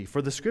mercy.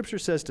 For the scripture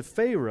says to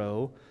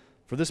Pharaoh,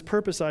 for this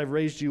purpose I have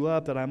raised you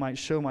up, that I might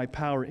show my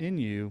power in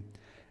you,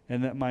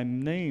 and that my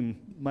name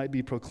might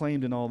be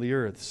proclaimed in all the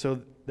earth,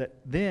 so that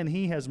then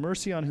he has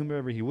mercy on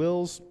whomever he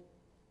wills,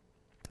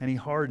 and he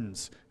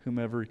hardens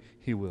whomever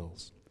he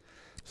wills.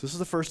 So this is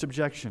the first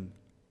objection.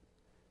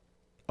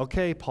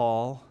 Okay,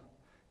 Paul,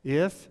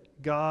 if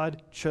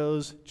God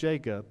chose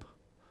Jacob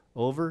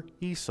over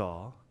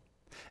Esau,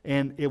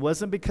 and it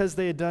wasn't because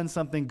they had done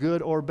something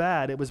good or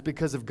bad, it was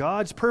because of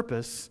God's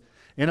purpose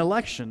in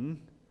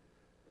election,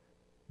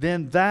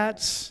 then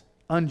that's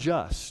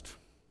unjust.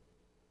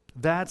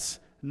 That's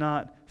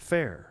not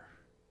fair.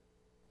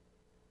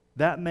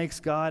 That makes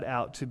God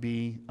out to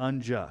be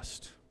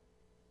unjust.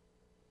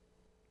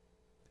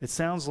 It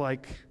sounds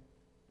like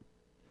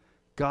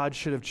God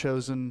should have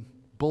chosen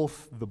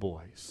both the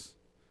boys.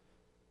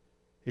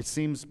 It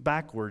seems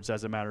backwards,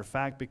 as a matter of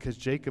fact, because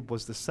Jacob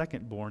was the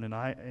second-born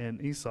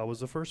and Esau was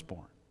the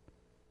firstborn.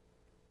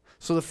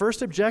 So the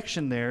first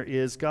objection there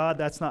is, God,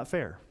 that's not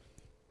fair.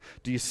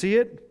 Do you see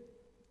it?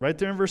 Right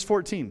there in verse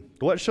 14.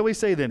 What shall we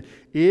say then?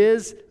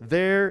 Is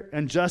there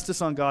injustice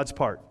on God's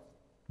part?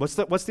 What's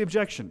the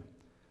objection?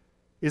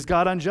 Is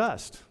God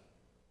unjust?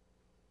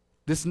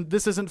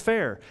 This isn't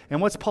fair.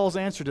 And what's Paul's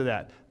answer to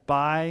that?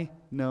 By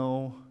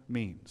no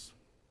means.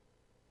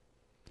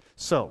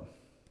 So,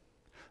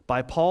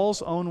 by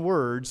Paul's own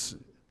words,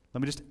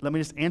 let me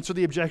just answer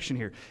the objection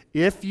here.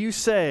 If you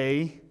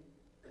say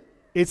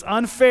it's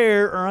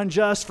unfair or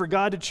unjust for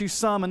God to choose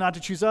some and not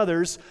to choose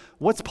others,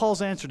 what's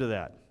Paul's answer to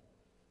that?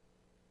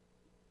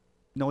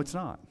 No, it's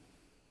not.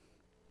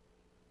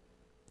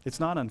 It's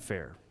not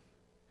unfair.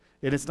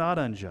 And it's not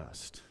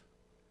unjust.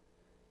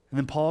 And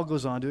then Paul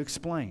goes on to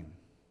explain.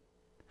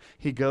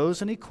 He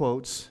goes and he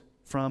quotes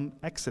from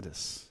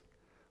Exodus,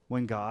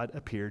 when God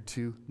appeared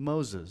to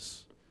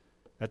Moses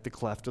at the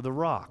cleft of the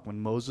rock, when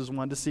Moses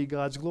wanted to see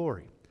God's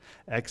glory.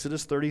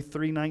 Exodus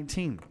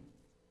 33:19.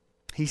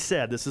 He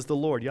said, this is the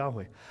Lord,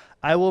 Yahweh,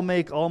 I will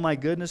make all my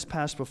goodness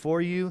pass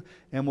before you,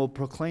 and will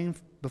proclaim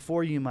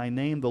before you my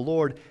name, the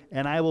Lord,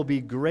 and I will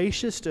be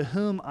gracious to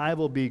whom I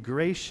will be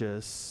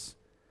gracious,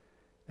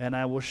 and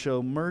I will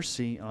show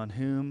mercy on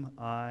whom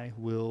I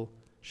will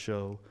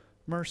show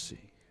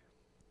mercy.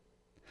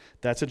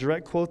 That's a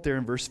direct quote there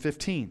in verse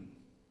 15.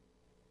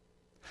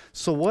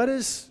 So what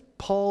is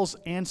Paul's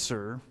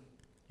answer?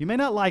 You may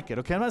not like it,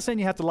 okay? I'm not saying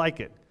you have to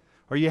like it,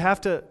 or you have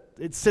to,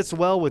 it sits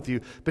well with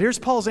you, but here's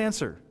Paul's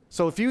answer.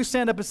 So if you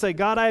stand up and say,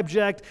 God, I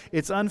object,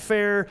 it's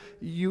unfair,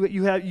 you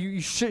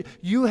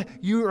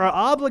are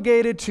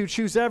obligated to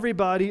choose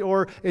everybody,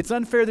 or it's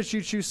unfair that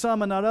you choose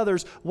some and not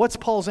others, what's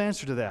Paul's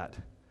answer to that?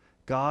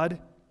 God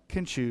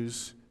can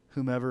choose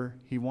whomever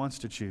he wants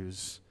to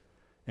choose,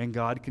 and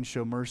God can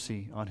show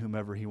mercy on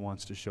whomever he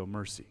wants to show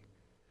mercy.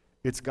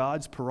 It's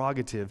God's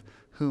prerogative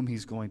whom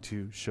he's going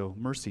to show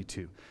mercy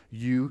to.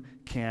 You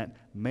can't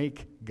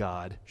make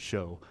God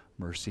show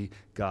mercy.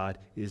 God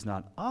is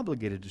not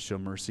obligated to show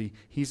mercy.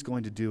 He's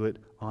going to do it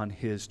on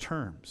his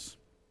terms.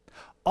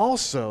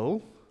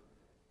 Also,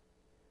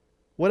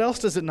 what else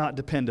does it not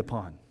depend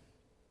upon?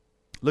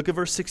 Look at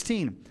verse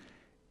 16.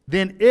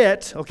 Then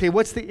it, okay,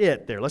 what's the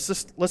it there?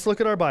 Let's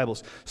look at our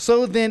Bibles.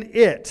 So then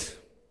it.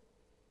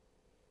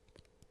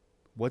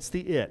 What's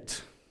the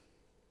it?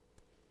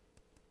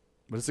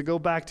 What does it go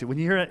back to? When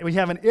you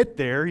have an it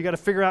there, you got to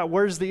figure out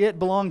where does the it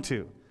belong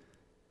to.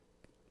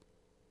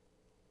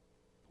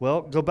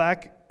 Well, go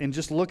back and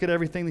just look at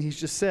everything that he's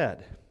just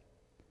said.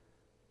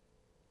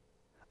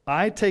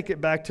 I take it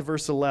back to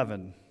verse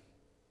 11.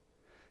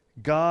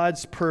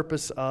 God's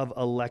purpose of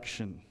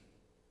election.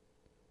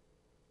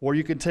 Or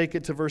you can take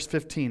it to verse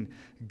 15.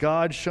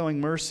 God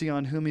showing mercy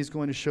on whom he's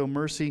going to show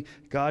mercy.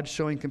 God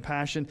showing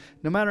compassion.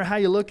 No matter how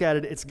you look at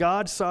it, it's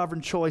God's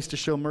sovereign choice to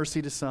show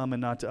mercy to some and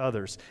not to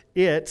others.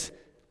 It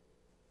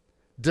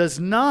does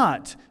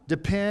not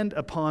depend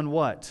upon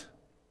what?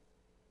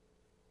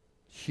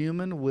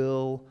 Human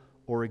will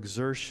or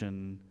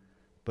exertion,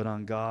 but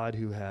on God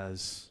who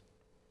has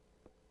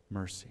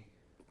mercy.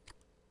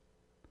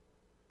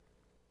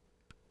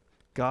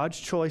 God's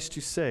choice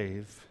to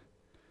save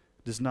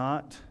does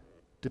not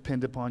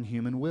depend upon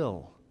human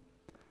will.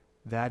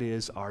 That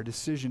is our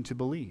decision to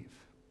believe.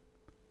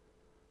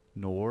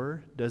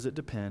 Nor does it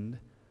depend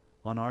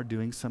on our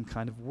doing some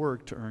kind of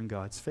work to earn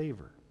God's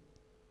favor.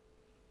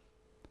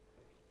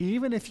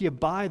 Even if you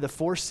buy the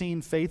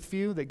foreseen faith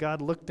view that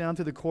God looked down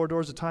through the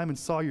corridors of time and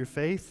saw your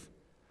faith,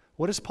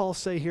 what does Paul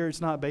say here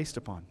it's not based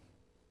upon?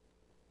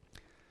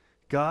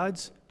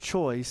 God's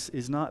choice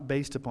is not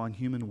based upon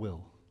human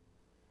will.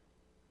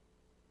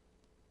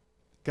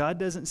 God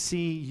doesn't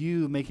see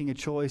you making a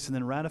choice and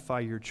then ratify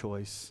your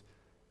choice.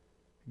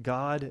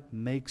 God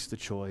makes the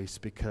choice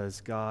because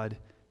God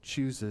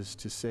chooses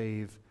to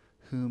save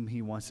whom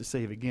he wants to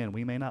save. Again,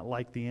 we may not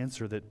like the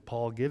answer that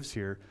Paul gives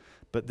here,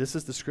 but this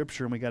is the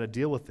scripture and we got to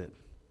deal with it.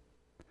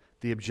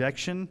 The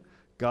objection,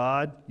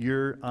 God,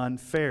 you're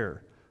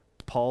unfair.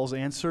 Paul's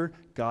answer,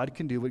 God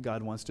can do what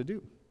God wants to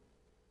do.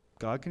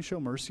 God can show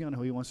mercy on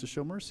who he wants to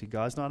show mercy.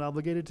 God's not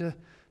obligated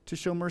to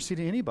show mercy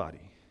to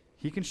anybody.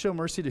 He can show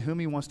mercy to whom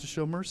he wants to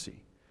show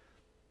mercy.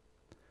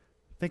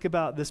 Think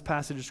about this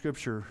passage of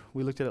scripture.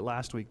 We looked at it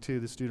last week too,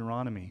 this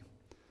Deuteronomy.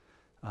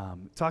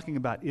 talking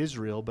about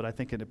Israel, but I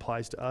think it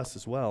applies to us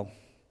as well.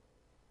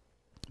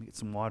 Let me get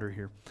some water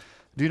here.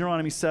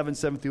 Deuteronomy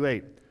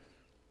 7:7-8.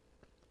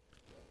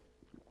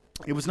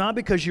 It was not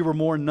because you were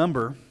more in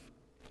number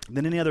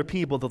than any other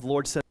people that the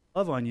Lord set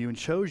love on you and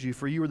chose you,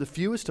 for you were the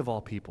fewest of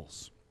all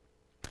peoples.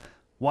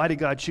 Why did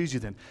God choose you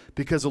then?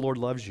 Because the Lord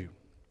loves you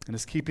and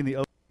is keeping the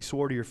oath he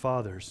swore to your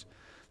fathers,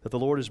 that the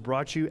Lord has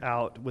brought you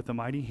out with a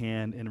mighty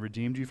hand and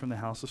redeemed you from the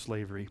house of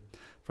slavery,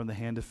 from the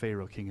hand of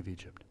Pharaoh, king of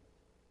Egypt.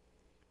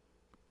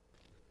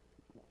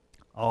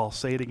 I'll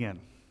say it again.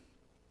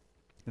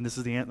 And this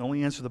is the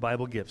only answer the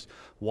Bible gives.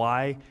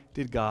 Why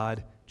did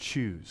God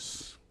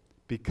choose?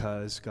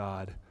 Because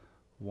God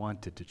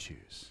wanted to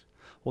choose.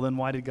 Well, then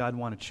why did God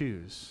want to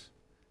choose?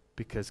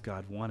 Because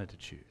God wanted to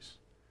choose.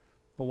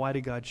 Well, why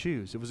did God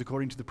choose? It was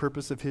according to the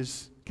purpose of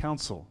his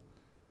counsel.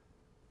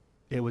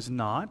 It was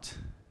not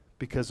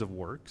because of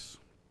works.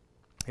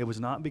 It was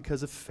not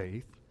because of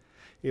faith.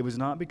 It was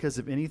not because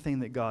of anything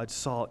that God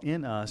saw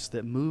in us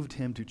that moved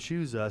him to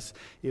choose us.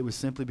 It was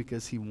simply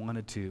because he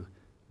wanted to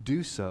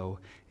do so,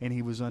 and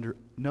he was under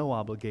no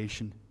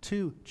obligation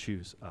to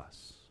choose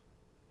us.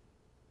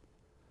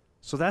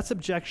 So that's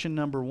objection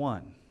number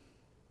one.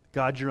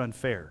 God, you're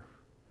unfair.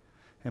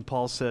 And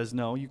Paul says,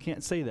 no, you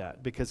can't say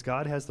that, because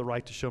God has the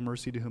right to show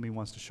mercy to whom he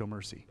wants to show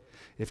mercy.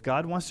 If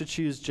God wants to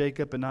choose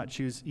Jacob and not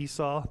choose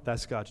Esau,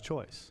 that's God's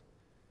choice.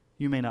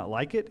 You may not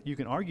like it, you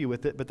can argue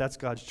with it, but that's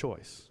God's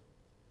choice.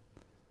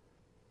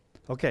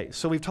 Okay,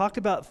 so we've talked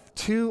about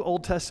two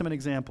Old Testament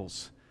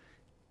examples.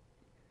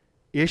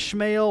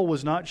 Ishmael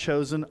was not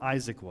chosen,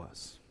 Isaac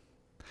was.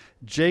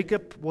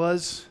 Jacob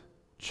was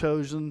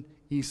chosen,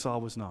 Esau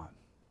was not.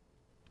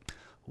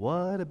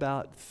 What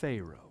about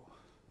Pharaoh?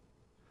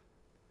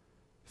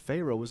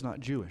 Pharaoh was not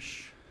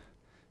Jewish.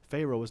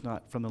 Pharaoh was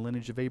not from the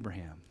lineage of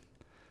Abraham.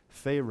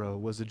 Pharaoh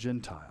was a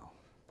Gentile.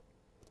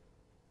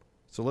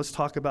 So let's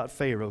talk about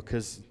Pharaoh,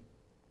 because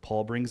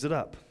Paul brings it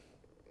up.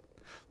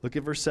 Look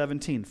at verse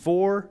 17.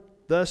 For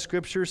the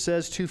Scripture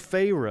says to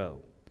Pharaoh,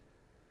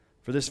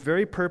 for this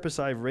very purpose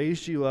I have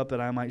raised you up,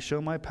 that I might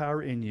show my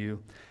power in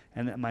you,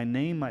 and that my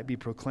name might be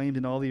proclaimed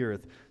in all the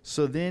earth.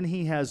 So then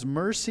he has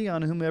mercy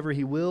on whomever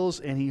he wills,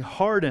 and he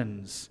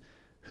hardens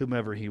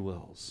whomever he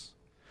wills.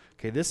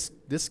 Okay,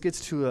 this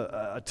gets to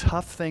a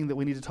tough thing that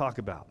we need to talk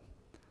about.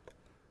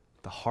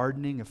 The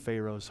hardening of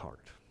Pharaoh's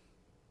heart.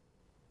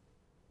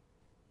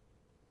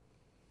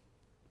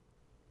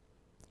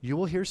 You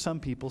will hear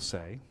some people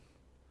say,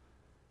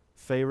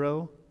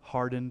 Pharaoh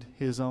hardened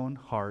his own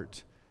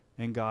heart,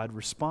 and God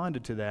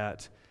responded to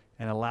that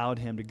and allowed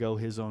him to go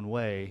his own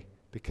way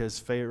because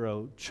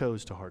Pharaoh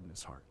chose to harden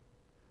his heart.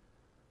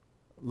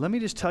 Let me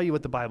just tell you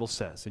what the Bible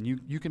says, and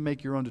you can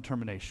make your own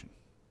determination.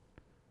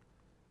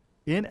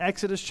 In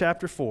Exodus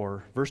chapter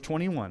 4, verse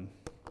 21,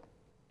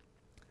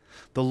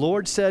 the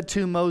Lord said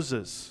to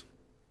Moses,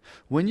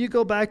 when you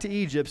go back to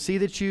Egypt, see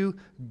that you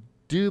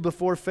do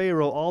before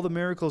Pharaoh all the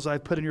miracles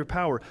I've put in your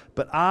power,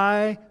 but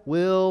I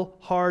will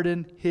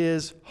harden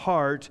his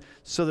heart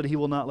so that he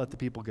will not let the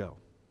people go.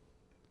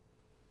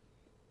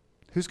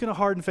 Who's going to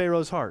harden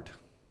Pharaoh's heart?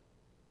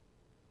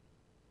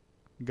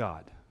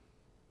 God.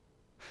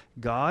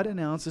 God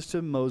announces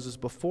to Moses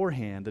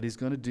beforehand that he's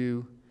going to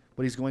do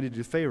what he's going to do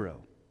to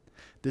Pharaoh.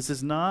 This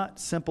is not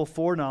simple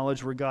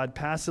foreknowledge where God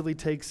passively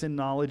takes in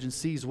knowledge and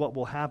sees what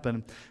will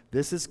happen.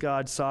 This is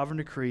God's sovereign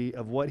decree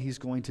of what he's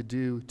going to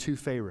do to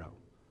Pharaoh.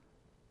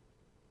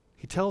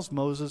 He tells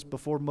Moses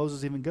before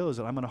Moses even goes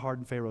that I'm going to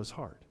harden Pharaoh's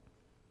heart.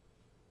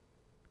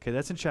 Okay,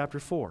 that's in chapter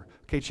 4.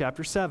 Okay,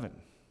 chapter 7.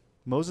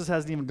 Moses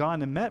hasn't even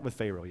gone and met with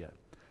Pharaoh yet.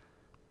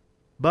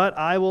 But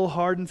I will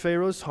harden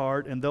Pharaoh's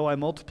heart, and though I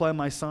multiply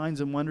my signs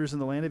and wonders in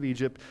the land of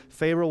Egypt,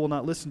 Pharaoh will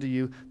not listen to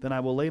you. Then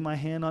I will lay my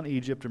hand on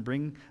Egypt and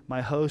bring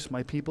my host,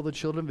 my people, the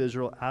children of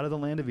Israel, out of the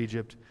land of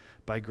Egypt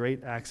by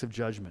great acts of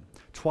judgment.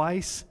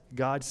 Twice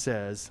God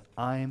says,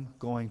 I'm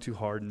going to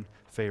harden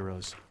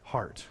Pharaoh's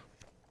heart.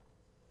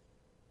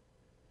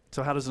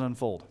 So how does it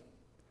unfold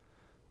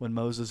when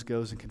Moses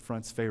goes and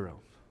confronts Pharaoh?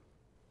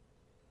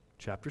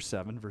 Chapter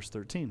 7, verse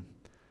 13.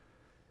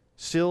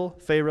 Still,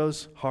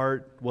 Pharaoh's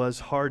heart was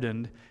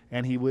hardened,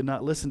 and he would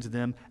not listen to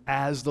them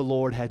as the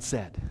Lord had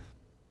said.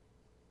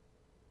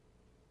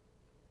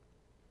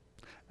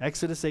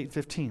 Exodus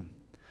 8:15.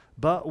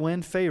 But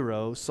when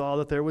Pharaoh saw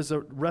that there was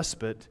a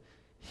respite,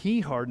 he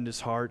hardened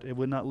his heart and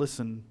would not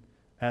listen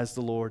as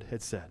the Lord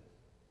had said.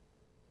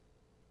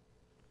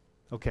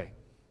 Okay.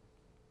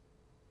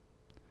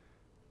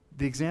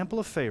 The example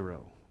of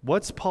Pharaoh.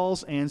 What's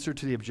Paul's answer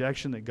to the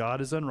objection that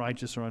God is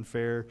unrighteous or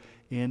unfair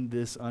in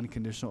this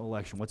unconditional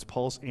election? What's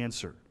Paul's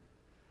answer?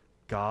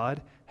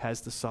 God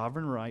has the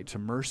sovereign right to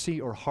mercy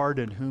or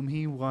harden whom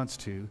he wants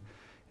to,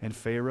 and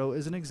Pharaoh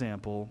is an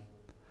example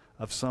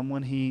of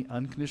someone he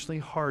unconditionally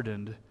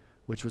hardened,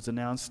 which was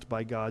announced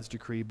by God's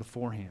decree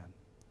beforehand.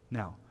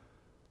 Now,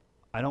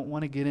 I don't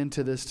want to get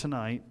into this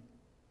tonight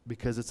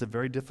because it's a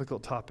very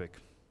difficult topic.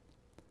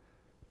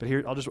 But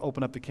here, I'll just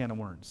open up the can of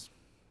worms.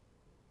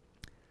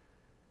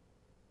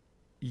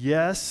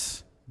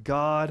 Yes,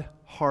 God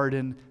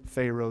hardened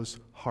Pharaoh's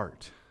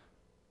heart.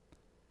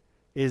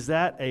 Is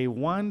that a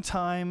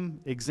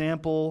one-time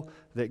example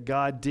that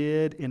God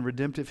did in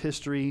redemptive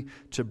history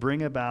to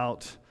bring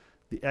about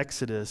the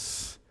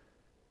Exodus,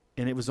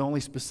 and it was only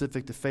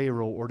specific to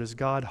Pharaoh, or does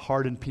God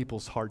harden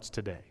people's hearts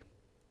today?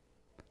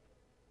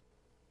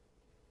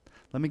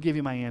 Let me give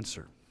you my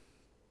answer.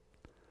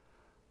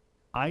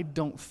 I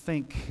don't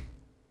think,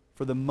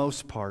 for the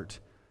most part,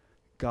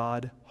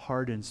 God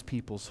hardens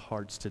people's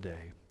hearts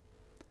today,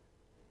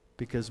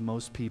 because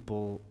most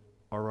people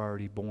are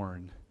already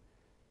born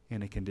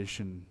in a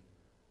condition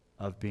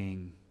of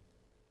being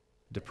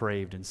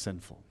depraved and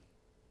sinful.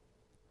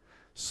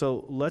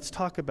 So let's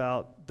talk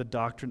about the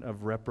doctrine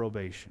of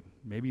reprobation.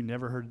 Maybe you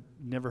never heard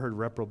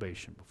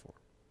reprobation before.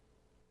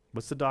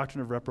 What's the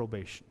doctrine of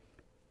reprobation?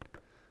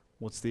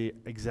 What's the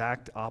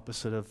exact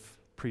opposite of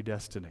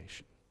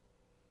predestination?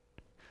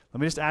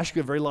 Let me just ask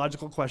you a very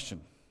logical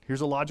question.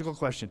 Here's a logical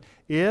question.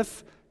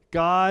 If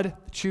God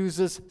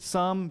chooses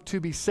some to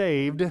be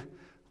saved,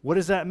 what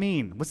does that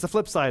mean? What's the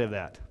flip side of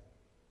that?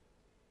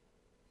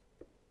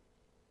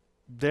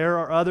 There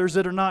are others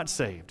that are not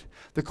saved.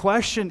 The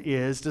question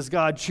is, does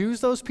God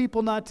choose those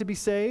people not to be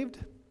saved?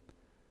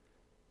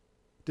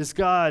 Does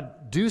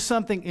God do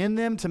something in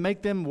them to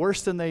make them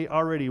worse than they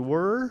already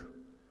were?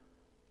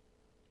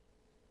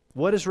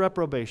 What is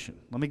reprobation?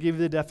 Let me give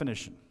you the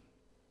definition.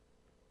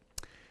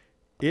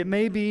 It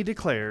may be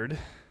declared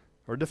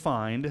or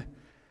defined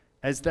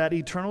as that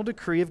eternal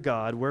decree of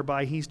God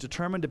whereby He's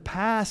determined to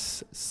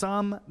pass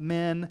some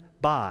men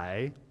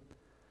by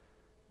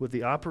with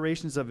the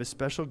operations of His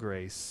special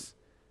grace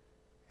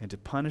and to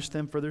punish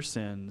them for their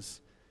sins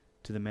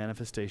to the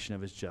manifestation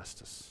of His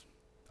justice.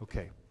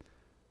 Okay.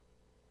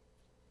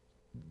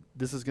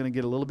 This is going to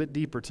get a little bit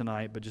deeper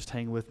tonight, but just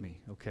hang with me,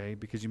 okay?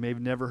 Because you may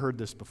have never heard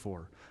this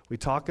before. We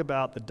talk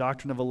about the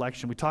doctrine of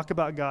election. We talk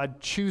about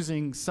God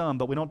choosing some,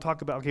 but we don't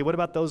talk about, okay, what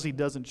about those He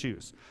doesn't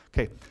choose?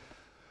 Okay.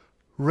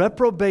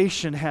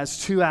 Reprobation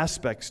has two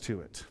aspects to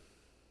it.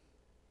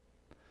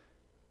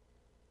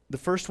 The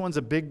first one's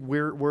a big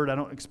weird word I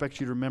don't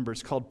expect you to remember.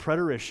 It's called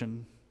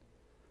preterition,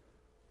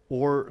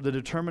 or the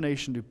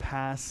determination to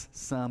pass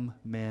some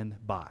men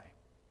by.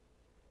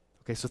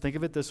 Okay, so think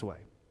of it this way.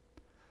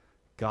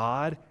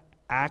 God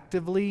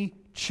actively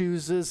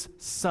chooses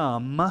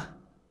some,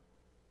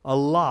 a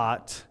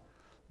lot,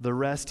 the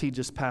rest He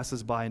just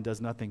passes by and does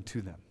nothing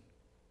to them.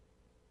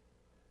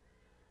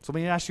 So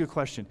let me ask you a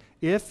question.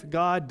 If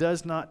God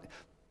does not,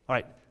 all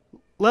right,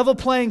 level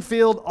playing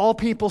field, all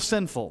people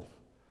sinful.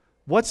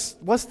 What's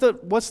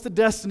the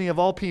destiny of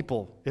all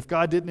people if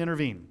God didn't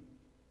intervene?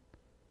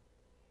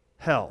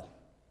 Hell,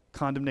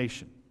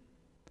 condemnation.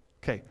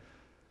 Okay,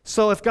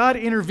 so if God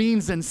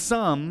intervenes in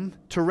some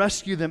to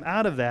rescue them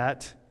out of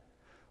that,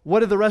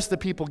 what do the rest of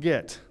the people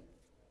get?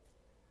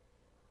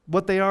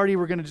 What they already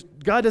were going to.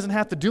 God doesn't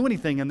have to do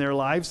anything in their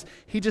lives.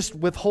 He just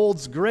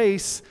withholds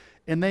grace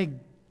and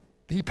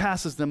He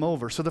passes them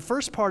over. So the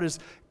first part is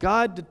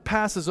God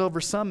passes over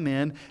some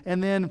men,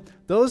 and then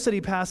those that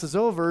He passes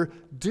over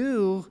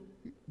do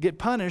get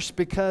punished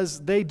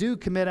because they do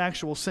commit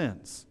actual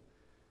sins.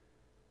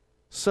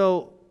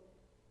 So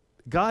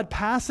God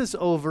passes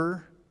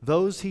over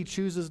those He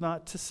chooses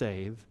not to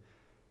save,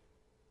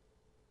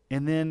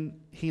 and then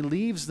He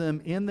leaves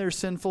them in their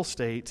sinful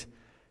state,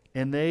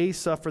 and they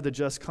suffer the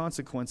just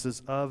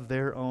consequences of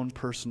their own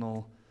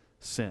personal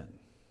sin.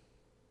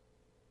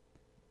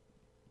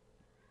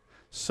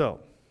 So,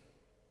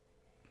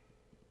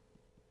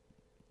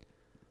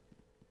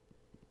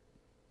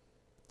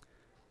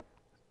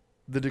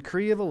 the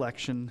decree of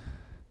election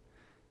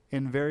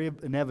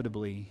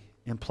inevitably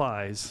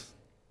implies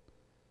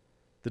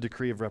the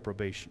decree of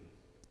reprobation.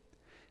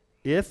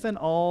 If an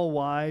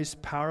all-wise,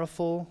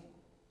 powerful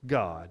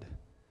God,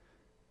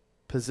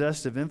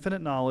 possessed of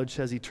infinite knowledge,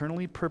 has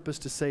eternally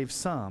purposed to save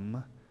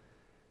some,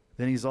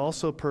 then He's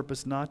also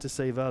purposed not to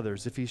save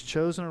others. If He's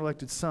chosen or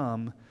elected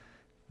some,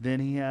 then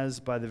He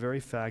has, by the very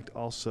fact,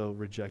 also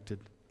rejected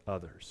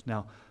others.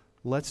 Now,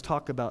 let's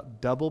talk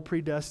about double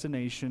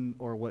predestination,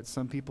 or what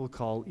some people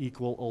call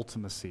equal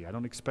ultimacy. I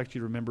don't expect you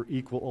to remember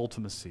equal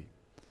ultimacy.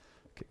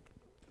 Okay.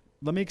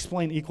 Let me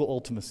explain equal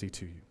ultimacy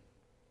to you.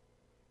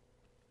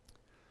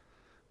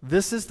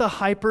 This is the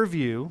hyper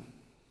view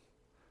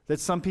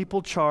that some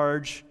people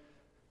charge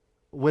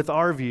with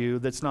our view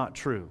that's not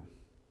true.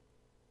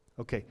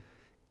 Okay.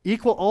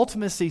 Equal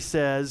ultimacy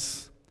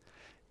says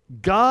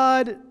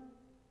God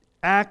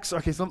acts,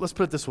 okay, so let's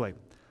put it this way.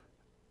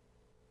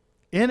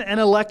 In an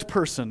elect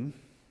person,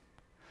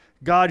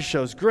 God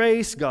shows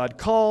grace, God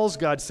calls,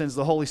 God sends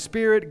the Holy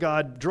Spirit,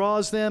 God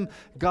draws them,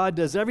 God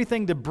does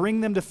everything to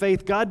bring them to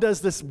faith. God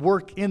does this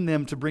work in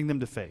them to bring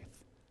them to faith.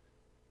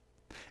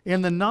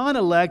 In the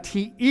non-elect,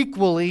 He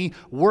equally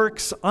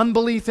works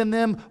unbelief in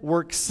them,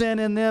 works sin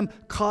in them,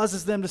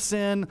 causes them to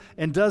sin,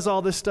 and does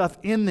all this stuff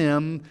in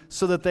them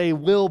so that they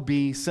will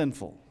be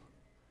sinful.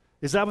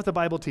 Is that what the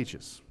Bible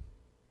teaches?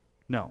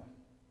 No.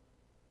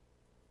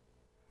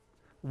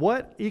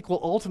 What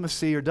equal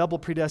ultimacy or double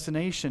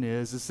predestination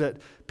is that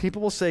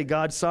people will say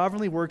God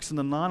sovereignly works in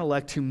the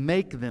non-elect to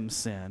make them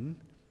sin,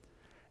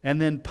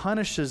 and then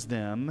punishes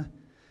them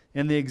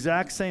In the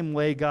exact same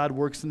way, God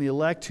works in the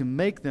elect to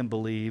make them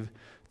believe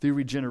through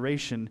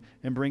regeneration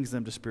and brings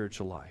them to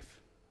spiritual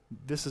life.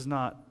 This is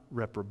not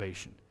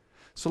reprobation.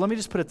 So let me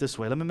just put it this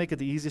way. Let me make it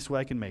the easiest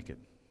way I can make it.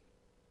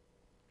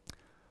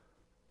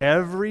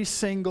 Every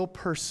single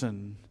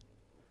person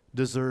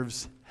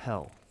deserves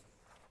hell.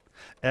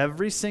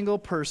 Every single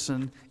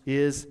person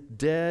is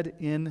dead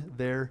in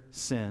their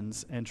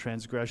sins and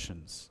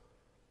transgressions.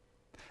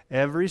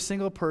 Every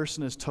single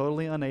person is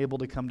totally unable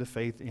to come to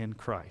faith in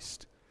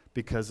Christ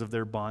because of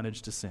their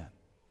bondage to sin.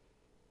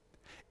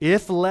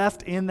 If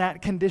left in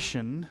that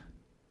condition,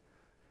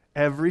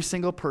 every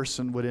single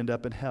person would end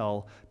up in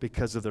hell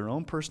because of their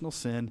own personal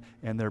sin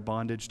and their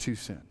bondage to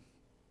sin.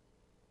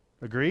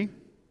 Agree?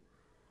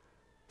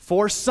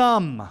 For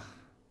some,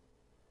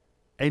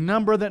 a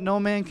number that no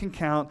man can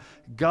count,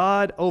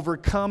 God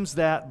overcomes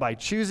that by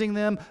choosing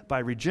them, by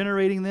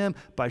regenerating them,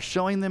 by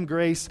showing them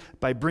grace,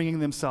 by bringing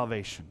them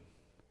salvation.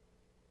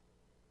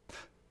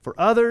 For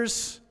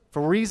others,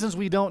 for reasons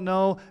we don't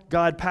know,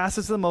 God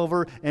passes them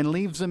over and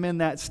leaves them in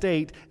that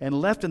state, and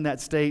left in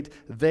that state,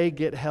 they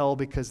get hell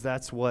because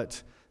that's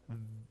what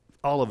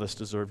all of us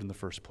deserved in the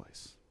first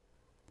place.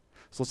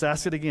 So let's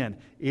ask it again.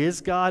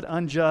 Is God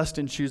unjust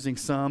in choosing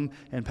some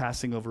and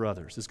passing over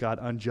others? Is God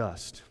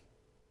unjust?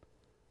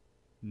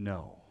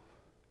 No.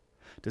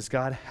 Does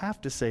God have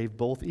to save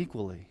both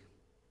equally?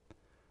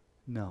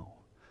 No.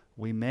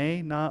 We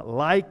may not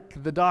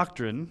like the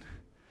doctrine.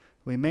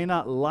 We may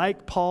not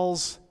like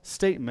Paul's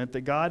statement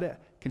that God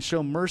can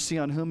show mercy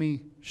on whom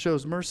he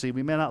shows mercy.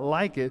 We may not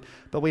like it,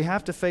 but we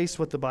have to face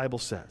what the Bible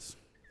says.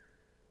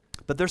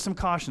 But there's some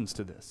cautions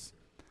to this.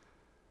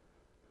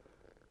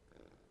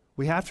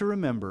 We have to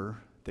remember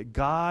that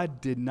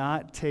God did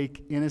not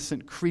take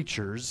innocent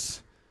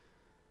creatures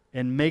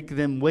and make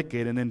them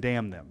wicked and then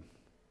damn them.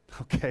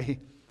 Okay?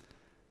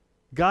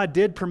 God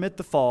did permit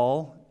the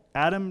fall.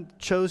 Adam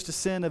chose to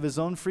sin of his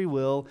own free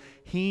will.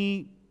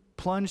 He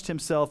plunged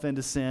himself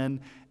into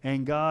sin,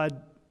 and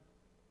God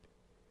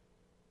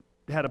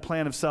had a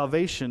plan of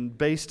salvation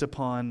based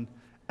upon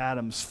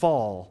Adam's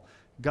fall.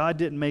 God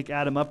didn't make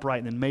Adam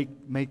upright and then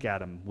make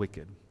Adam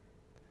wicked.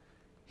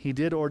 He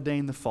did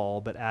ordain the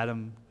fall, but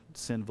Adam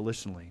sinned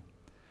volitionally.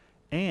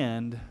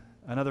 And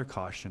another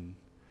caution,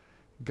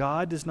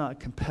 God does not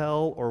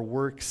compel or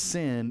work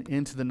sin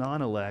into the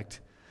non-elect,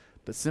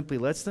 but simply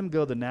lets them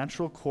go the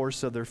natural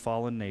course of their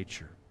fallen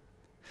nature.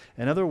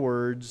 In other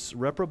words,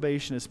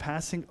 reprobation is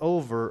passing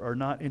over or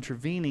not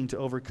intervening to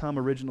overcome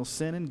original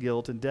sin and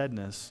guilt and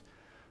deadness,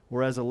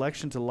 whereas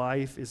election to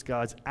life is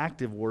God's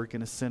active work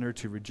in a sinner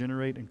to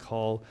regenerate and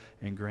call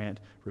and grant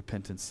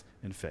repentance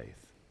and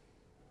faith.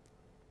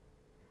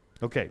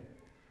 Okay,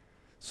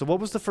 so what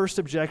was the first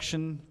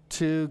objection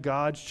to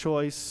God's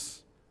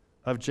choice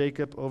of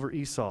Jacob over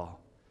Esau?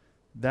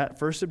 That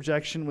first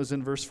objection was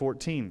in verse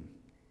 14.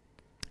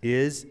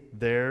 Is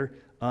there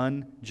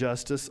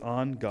injustice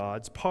on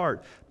God's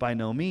part? By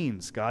no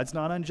means. God's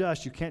not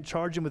unjust. You can't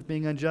charge him with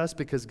being unjust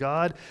because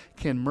God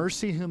can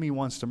mercy whom he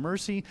wants to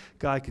mercy.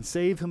 God can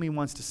save whom he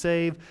wants to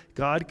save.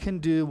 God can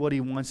do what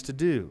he wants to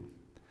do.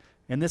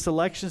 And this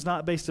election is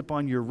not based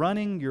upon your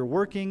running, your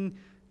working,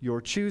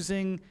 your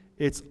choosing.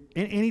 It's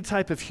any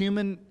type of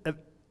human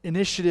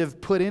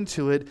initiative put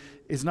into it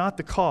is not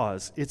the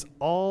cause. It's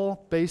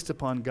all based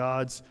upon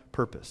God's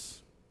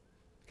purpose.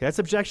 Okay, that's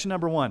objection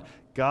number one.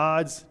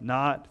 God's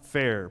not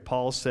fair.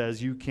 Paul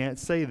says you can't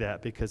say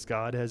that because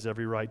God has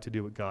every right to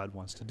do what God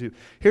wants to do.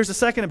 Here's the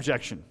second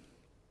objection.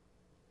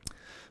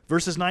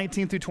 Verses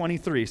 19 through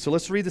 23. So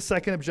let's read the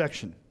second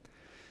objection.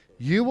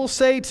 You will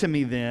say to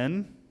me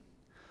then,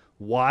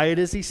 why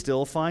does he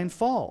still find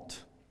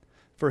fault?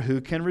 For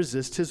who can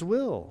resist his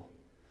will?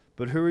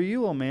 But who are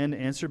you, O man, to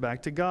answer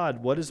back to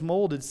God? What is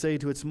molded, say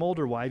to its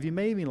molder, why have you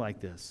made me like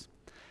this?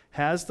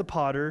 Has the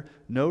potter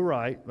no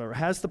right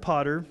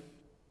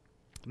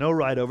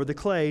over the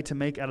clay to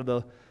make out of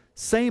the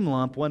same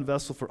lump one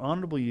vessel for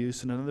honorable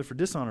use and another for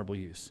dishonorable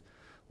use?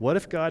 What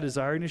if God,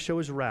 desiring to show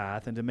his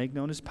wrath and to make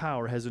known his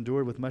power, has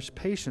endured with much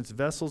patience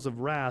vessels of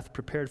wrath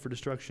prepared for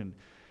destruction,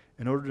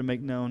 in order to make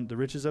known the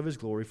riches of his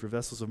glory for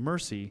vessels of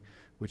mercy,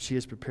 which he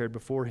has prepared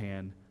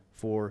beforehand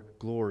for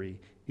glory,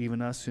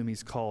 even us whom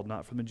he's called,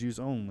 not from the Jews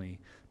only,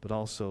 but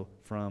also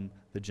from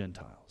the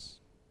Gentiles?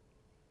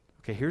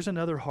 Okay, here's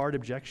another hard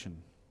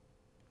objection.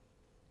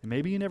 And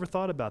maybe you never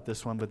thought about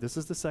this one, but this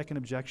is the second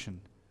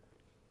objection.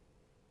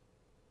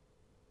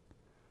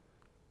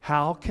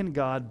 How can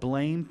God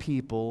blame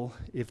people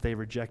if they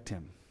reject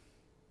him?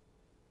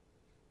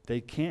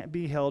 They can't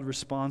be held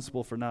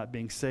responsible for not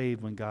being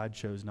saved when God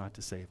chose not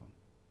to save them.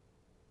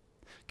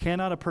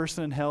 Cannot a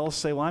person in hell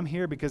say, well, I'm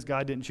here because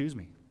God didn't choose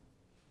me?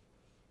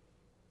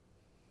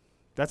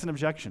 That's an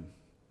objection.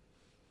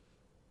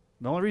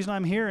 The only reason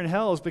I'm here in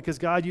hell is because,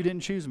 God, you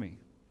didn't choose me.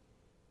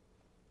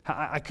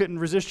 I couldn't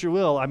resist your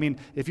will. I mean,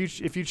 if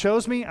you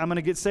chose me, I'm going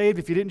to get saved.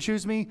 If you didn't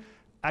choose me,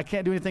 I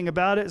can't do anything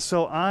about it.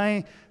 So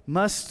I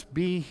must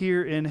be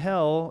here in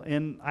hell,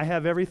 and I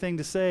have everything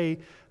to say,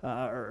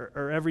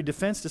 or every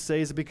defense to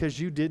say, is because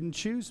you didn't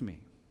choose me.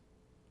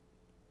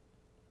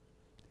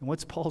 And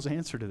what's Paul's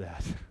answer to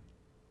that?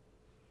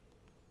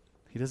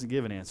 He doesn't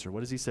give an answer. What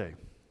does he say?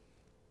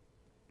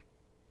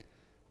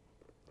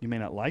 You may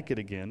not like it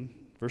again.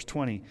 Verse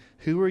 20,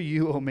 who are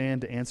you, O man,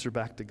 to answer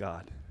back to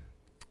God?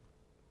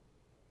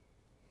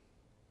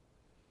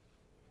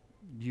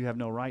 You have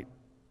no right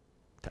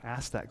to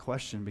ask that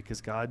question because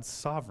God's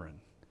sovereign.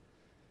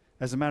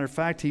 As a matter of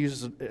fact, he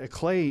uses a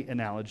clay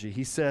analogy.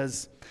 He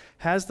says,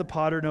 has the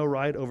potter no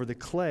right over the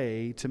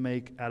clay to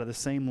make out of the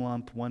same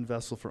lump one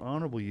vessel for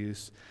honorable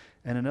use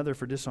and another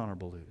for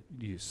dishonorable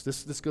use?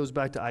 This goes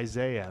back to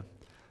Isaiah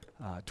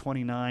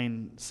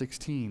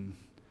 29:16.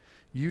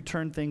 You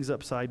turn things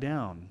upside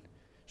down.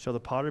 Shall the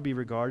potter be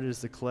regarded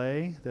as the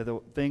clay, that the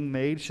thing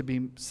made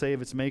should say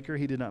of its maker,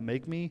 he did not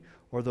make me?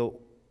 Or the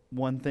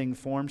one thing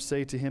formed,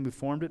 say to him who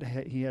formed it,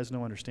 he has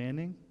no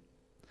understanding?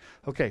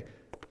 Okay,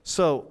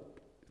 so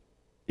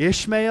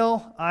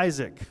Ishmael,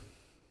 Isaac.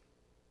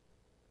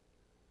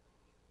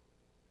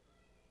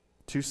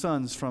 Two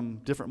sons from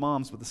different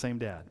moms but the same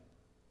dad.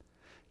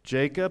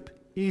 Jacob,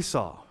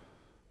 Esau.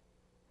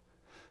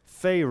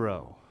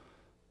 Pharaoh.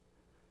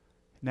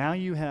 Now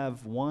you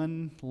have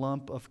one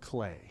lump of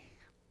clay,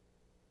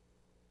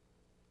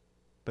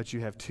 but you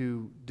have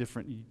two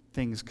different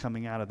things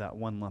coming out of that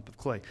one lump of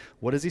clay.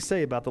 What does he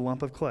say about the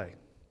lump of clay?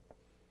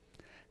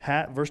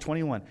 Verse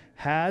 21,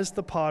 has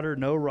the potter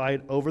no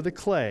right over the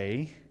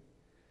clay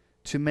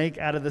to make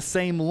out of the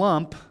same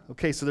lump?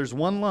 Okay, so there's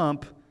one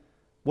lump.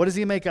 What does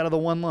he make out of the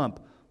one lump?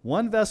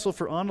 One vessel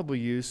for honorable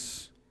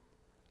use,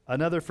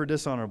 another for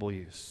dishonorable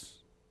use.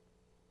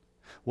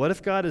 What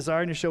if God,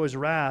 desiring to show his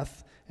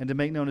wrath and to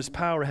make known his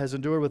power, has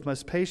endured with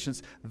much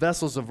patience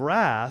vessels of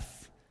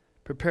wrath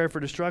prepared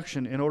for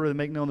destruction in order to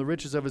make known the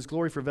riches of his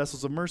glory for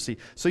vessels of mercy?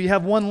 So you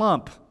have one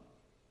lump,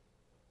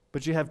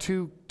 but you have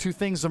two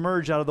things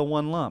emerge out of the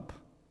one lump.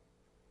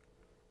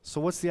 So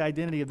what's the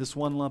identity of this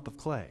one lump of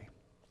clay?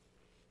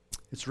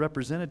 It's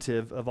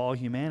representative of all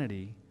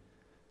humanity,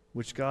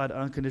 which God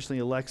unconditionally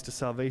elects to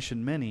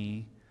salvation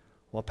many,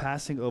 while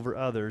passing over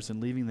others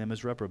and leaving them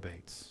as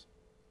reprobates.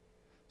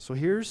 So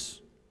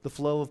here's the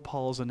flow of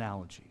Paul's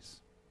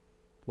analogies.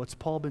 What's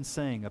Paul been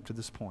saying up to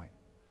this point?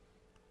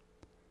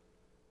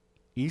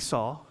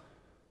 Esau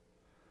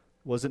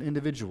was an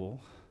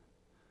individual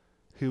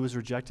who was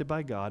rejected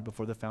by God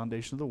before the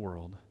foundation of the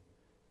world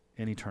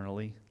and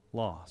eternally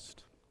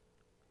lost.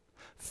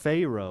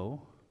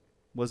 Pharaoh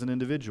was an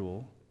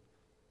individual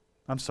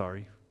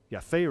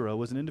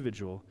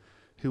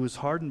who was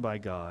hardened by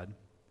God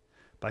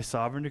by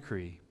sovereign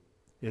decree,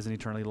 is an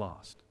eternally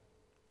lost.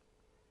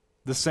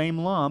 The same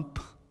lump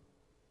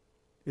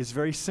is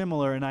very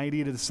similar in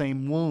idea to the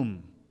same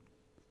womb.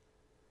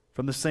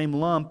 From the same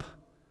lump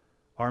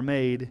are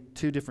made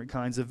two different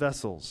kinds of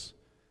vessels.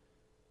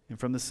 And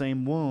from the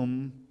same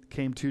womb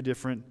came two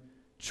different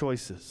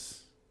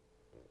choices.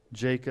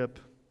 Jacob,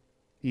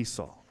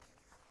 Esau.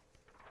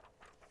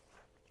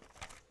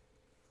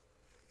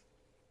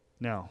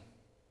 Now,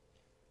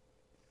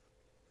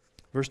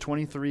 verse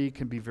 23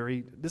 can be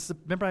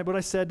remember what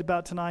I said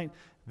about tonight?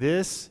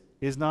 This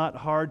is not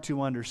hard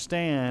to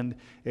understand.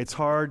 It's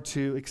hard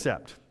to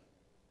accept.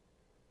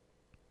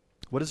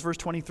 What does verse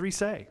 23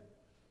 say?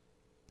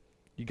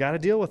 You got to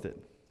deal with it.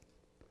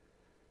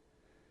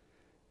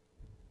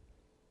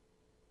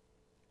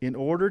 In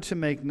order to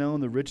make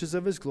known the riches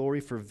of his glory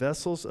for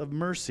vessels of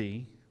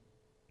mercy,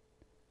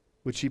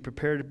 which he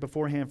prepared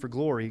beforehand for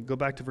glory. Go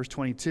back to verse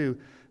 22.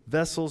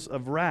 Vessels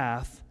of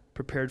wrath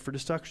prepared for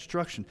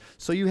destruction.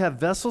 So you have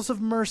vessels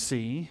of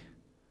mercy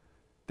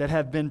that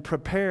have been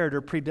prepared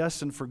or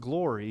predestined for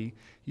glory.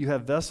 You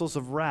have vessels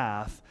of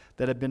wrath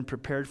that have been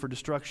prepared for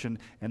destruction,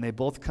 and they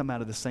both come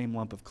out of the same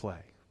lump of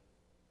clay.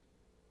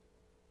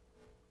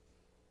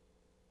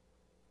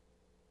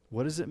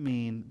 What does it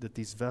mean that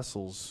these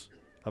vessels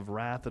of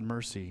wrath and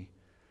mercy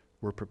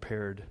were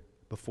prepared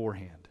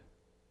beforehand?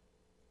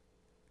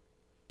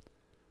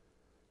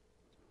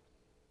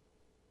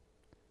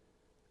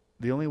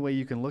 The only way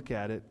you can look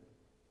at it,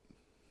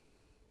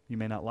 you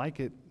may not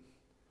like it,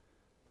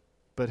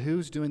 but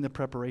who's doing the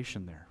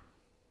preparation there?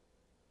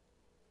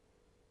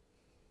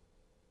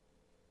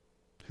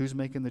 Who's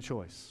making the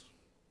choice?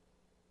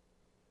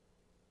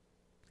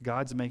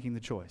 God's making the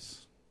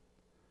choice.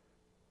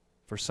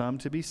 For some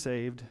to be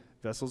saved,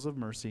 vessels of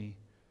mercy.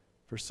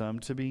 For some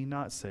to be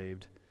not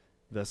saved,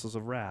 vessels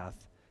of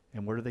wrath.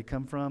 And where do they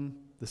come from?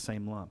 The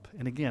same lump.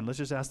 And again, let's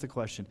just ask the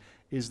question,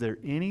 is there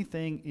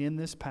anything in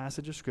this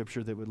passage of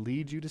Scripture that would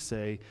lead you to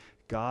say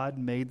God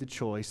made the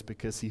choice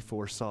because he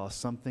foresaw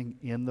something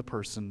in the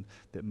person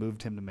that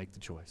moved him to make the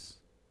choice?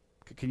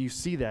 Can you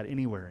see that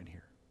anywhere in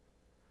here?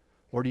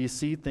 Or do you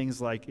see things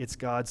like it's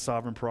God's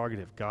sovereign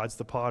prerogative? God's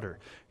the potter.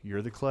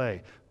 You're the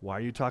clay. Why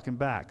are you talking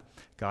back?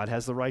 God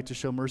has the right to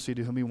show mercy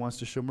to whom he wants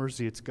to show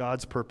mercy. It's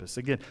God's purpose.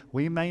 Again,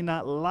 we may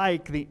not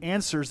like the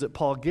answers that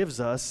Paul gives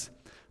us,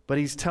 but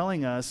he's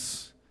telling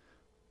us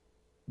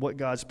what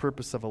God's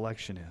purpose of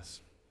election is.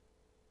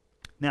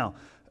 Now,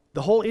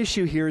 the whole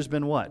issue here has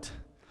been what?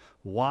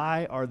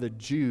 Why are the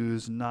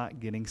Jews not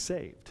getting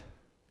saved?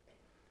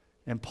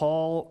 And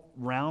Paul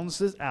rounds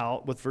this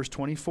out with verse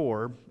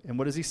 24, and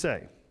what does he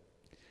say?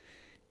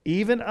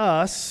 Even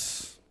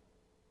us,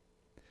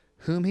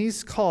 whom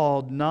he's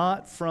called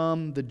not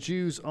from the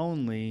Jews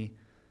only,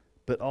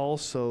 but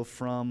also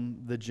from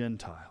the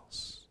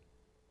Gentiles.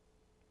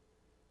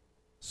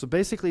 So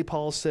basically,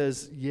 Paul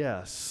says,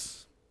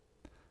 yes,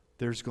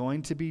 there's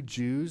going to be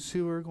Jews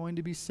who are going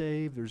to be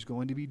saved. There's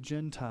going to be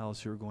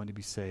Gentiles who are going to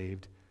be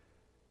saved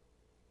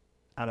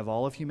out of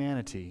all of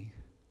humanity.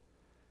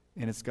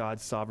 And it's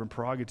God's sovereign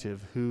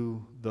prerogative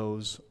who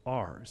those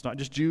are. It's not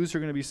just Jews who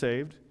are going to be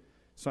saved.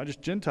 It's not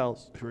just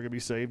Gentiles who are going to be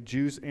saved,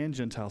 Jews and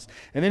Gentiles.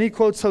 And then he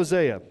quotes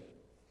Hosea.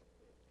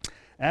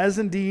 As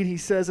indeed he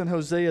says in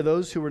Hosea,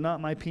 those who were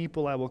not my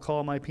people I will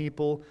call my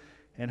people,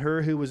 and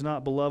her who was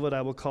not beloved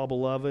I will call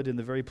beloved. In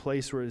the very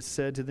place where it is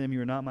said to them,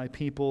 you are not my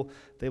people,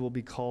 they will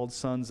be called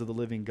sons of the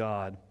living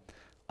God.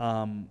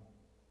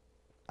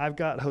 I've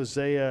got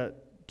Hosea,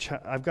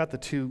 I've got the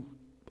two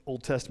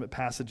Old Testament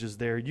passages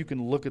there. You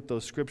can look at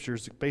those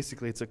scriptures.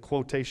 Basically, it's a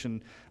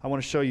quotation. I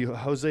want to show you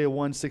Hosea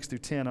 1, 6 through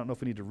 10. I don't know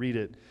if we need to read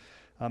it.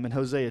 And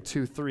Hosea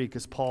 2, 3,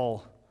 because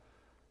Paul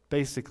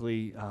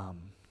basically, I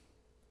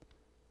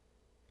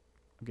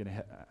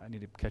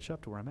need to catch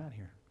up to where I'm at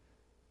here.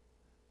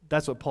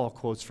 That's what Paul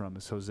quotes from,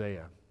 is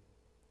Hosea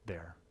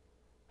there.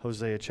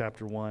 Hosea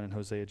chapter 1 and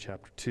Hosea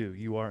chapter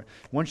 2.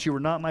 Once you were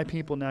not my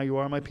people, now you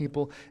are my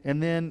people.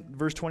 And then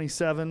verse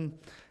 27,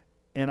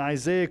 and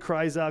Isaiah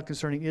cries out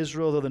concerning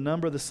Israel, though the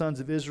number of the sons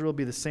of Israel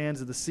be the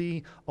sands of the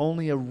sea,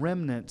 only a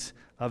remnant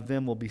of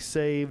them will be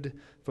saved.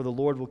 For the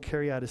Lord will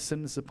carry out his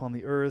sentence upon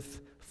the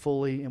earth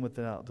fully and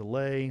without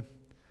delay.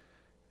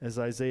 As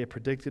Isaiah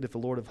predicted, if the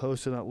Lord of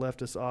hosts had not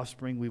left us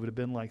offspring, we would have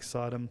been like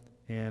Sodom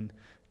and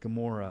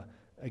Gomorrah.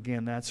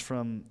 Again, that's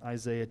from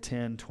Isaiah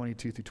 10,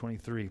 22 through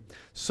 23.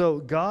 So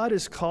God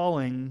is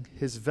calling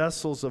his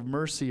vessels of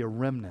mercy a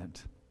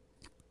remnant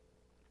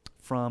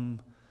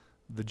from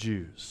the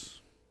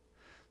Jews.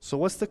 So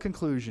what's the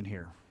conclusion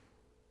here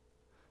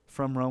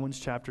from Romans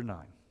chapter 9?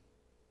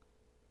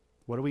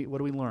 What do we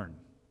learn?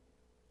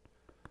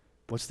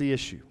 What's the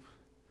issue?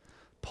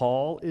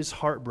 Paul is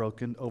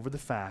heartbroken over the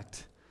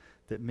fact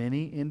that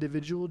many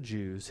individual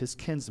Jews, his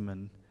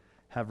kinsmen,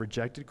 have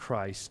rejected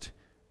Christ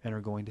and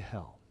are going to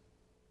hell.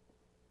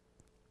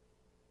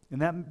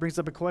 And that brings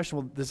up a question,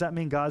 well, does that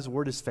mean God's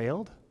word has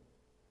failed?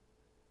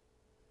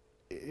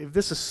 If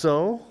this is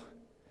so,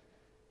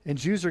 and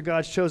Jews are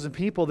God's chosen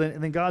people,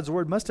 then God's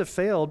word must have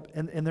failed,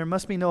 and there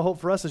must be no hope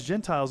for us as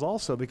Gentiles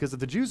also, because if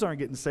the Jews aren't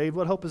getting saved,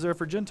 what hope is there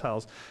for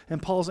Gentiles? And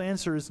Paul's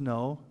answer is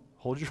no.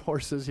 Hold your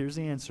horses. Here's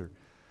the answer.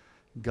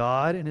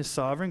 God, in his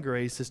sovereign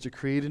grace, has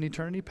decreed in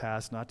eternity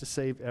past not to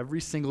save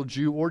every single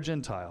Jew or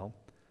Gentile,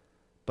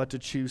 but to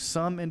choose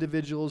some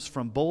individuals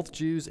from both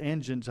Jews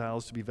and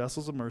Gentiles to be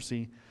vessels of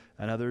mercy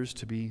and others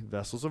to be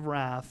vessels of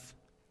wrath.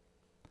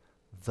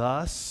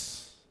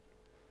 Thus,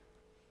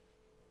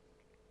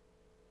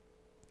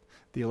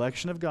 the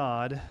election of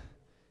God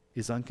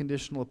is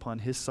unconditional upon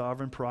his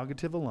sovereign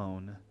prerogative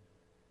alone.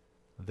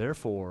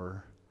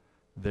 Therefore,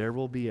 there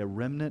will be a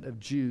remnant of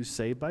Jews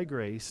saved by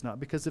grace, not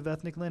because of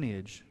ethnic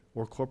lineage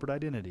or corporate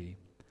identity,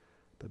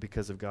 but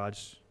because of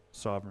God's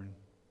sovereign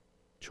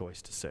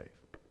choice to save.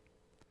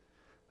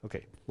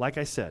 Okay, like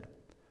I said,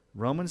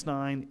 Romans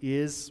 9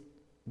 is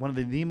one of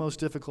the most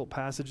difficult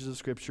passages of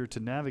Scripture to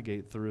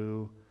navigate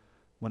through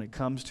when it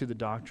comes to the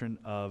doctrine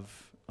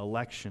of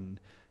election.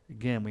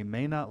 Again, we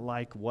may not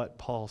like what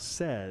Paul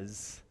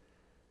says,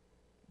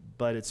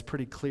 but it's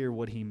pretty clear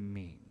what he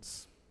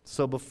means.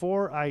 So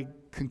before I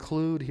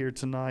conclude here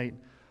tonight,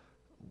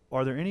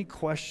 are there any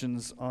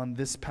questions on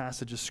this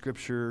passage of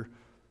Scripture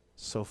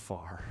so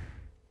far?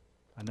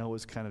 I know it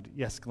was kind of...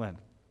 Yes, Glenn.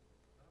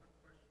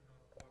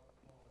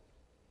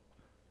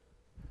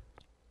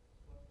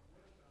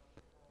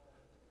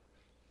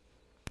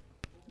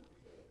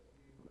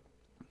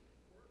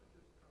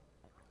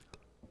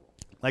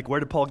 Like, where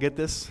did Paul get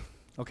this?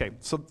 Okay,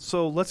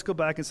 so let's go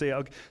back and say,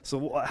 okay,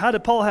 so how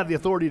did Paul have the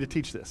authority to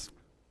teach this?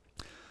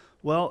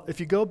 Well, if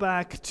you go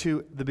back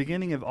to the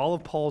beginning of all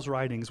of Paul's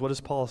writings, what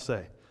does Paul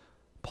say?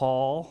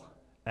 Paul,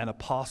 an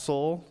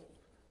apostle,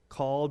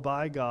 called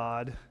by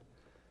God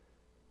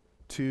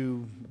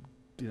to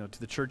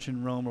the church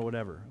in Rome or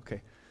whatever.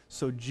 Okay,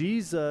 so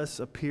Jesus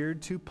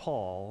appeared to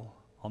Paul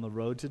on the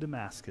road to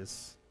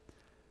Damascus,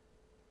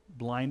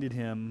 blinded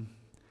him,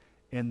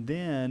 and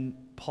then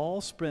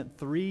Paul spent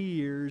 3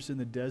 years in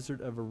the desert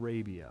of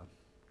Arabia.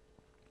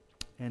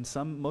 And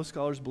most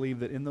scholars believe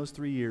that in those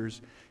 3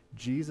 years,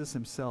 Jesus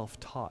himself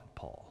taught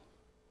Paul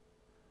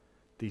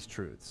these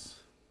truths.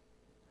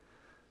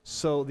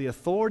 So the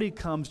authority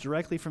comes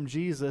directly from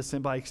Jesus,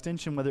 and by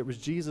extension, whether it was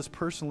Jesus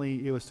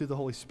personally, it was through the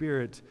Holy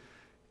Spirit,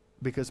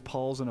 because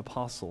Paul's an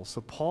apostle.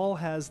 So Paul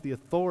has the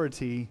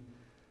authority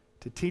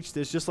to teach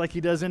this, just like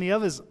he does any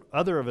of his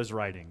other of his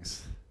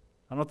writings.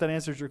 I don't know if that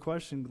answers your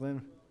question,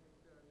 Glenn.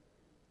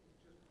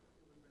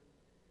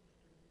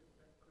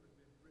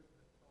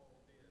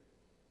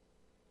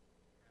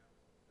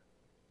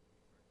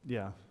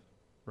 Yeah,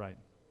 right.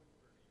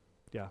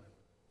 Yeah.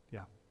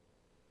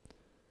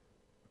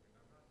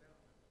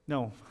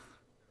 No.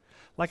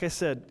 Like I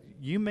said,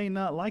 you may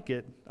not like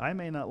it. I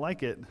may not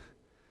like it.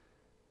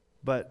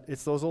 But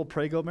it's those old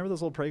Prego. Remember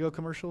those old Prego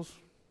commercials?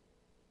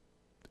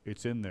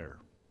 It's in there.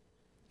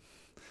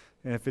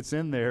 And if it's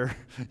in there,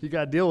 you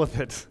got to deal with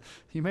it.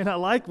 You may not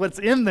like what's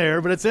in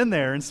there, but it's in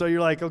there. And so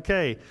you're like,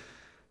 okay.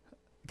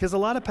 Because a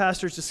lot of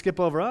pastors just skip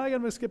over, I'm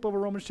going to skip over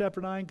Romans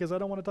chapter 9 because I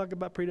don't want to talk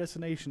about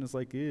predestination. It's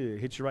like, it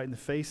hits you right in the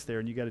face there,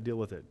 and you got to deal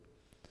with it.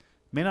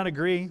 May not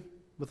agree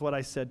with what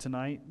I said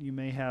tonight. You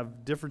may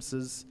have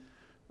differences,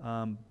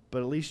 but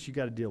at least you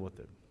got to deal with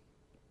it.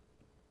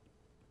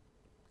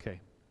 Okay.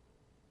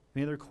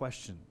 Any other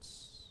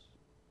questions?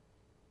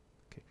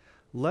 Okay.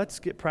 Let's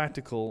get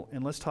practical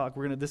and let's talk.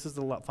 This is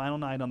the final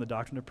night on the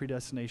doctrine of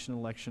predestination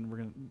and election. We're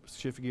going to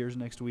shift gears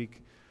next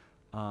week.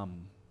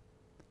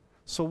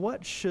 So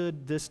what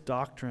should this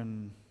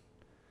doctrine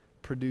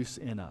produce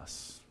in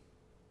us?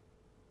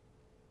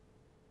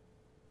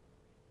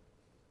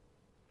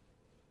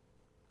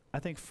 I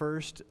think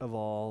first of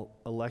all,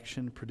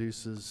 election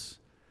produces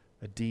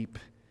a deep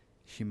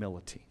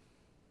humility.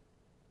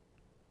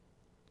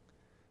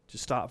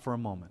 Just stop for a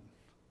moment.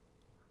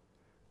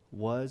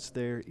 Was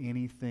there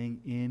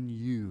anything in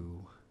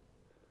you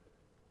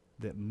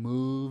that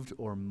moved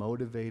or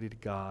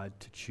motivated God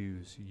to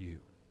choose you?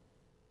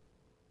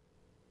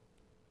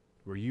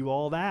 Were you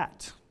all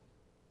that?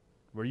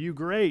 Were you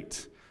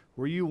great?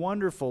 Were you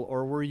wonderful?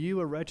 Or were you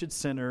a wretched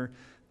sinner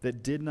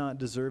that did not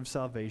deserve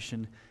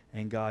salvation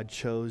and God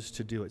chose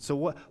to do it?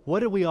 So what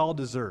do we all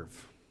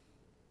deserve?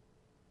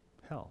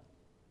 Hell.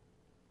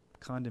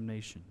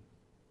 Condemnation.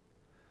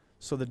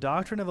 So the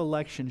doctrine of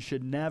election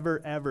should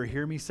never, ever,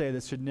 hear me say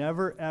this, should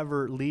never,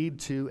 ever lead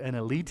to an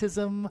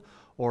elitism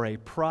or a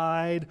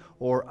pride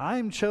or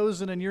I'm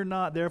chosen and you're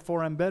not,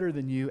 therefore I'm better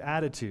than you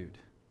attitude.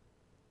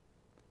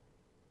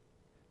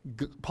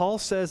 Paul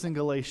says in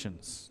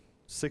Galatians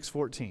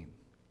 6:14,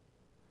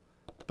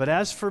 but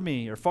as for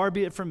me, or far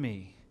be it from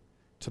me,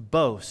 to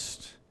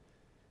boast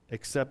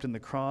except in the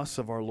cross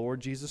of our Lord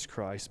Jesus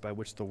Christ, by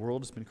which the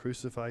world has been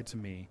crucified to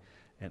me,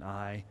 and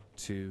I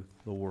to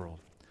the world.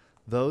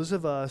 Those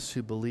of us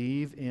who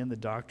believe in the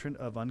doctrine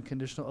of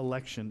unconditional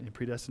election and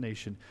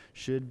predestination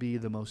should be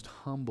the most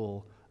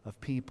humble of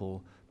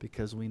people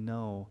because we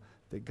know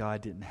that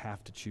God didn't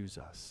have to choose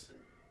us,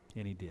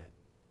 and He did.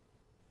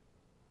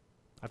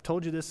 I've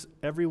told you this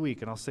every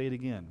week, and I'll say it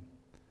again.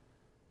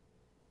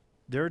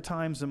 There are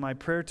times in my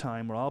prayer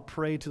time where I'll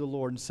pray to the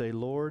Lord and say,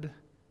 Lord,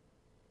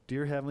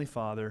 dear Heavenly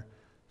Father,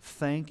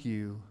 thank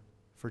you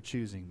for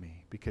choosing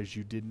me because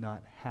you did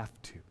not have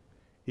to.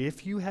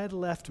 If you had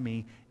left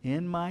me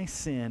in my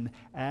sin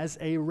as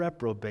a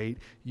reprobate,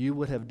 you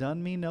would have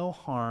done me no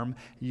harm,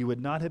 you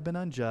would not have been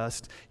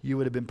unjust, you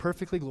would have been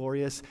perfectly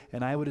glorious,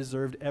 and I would have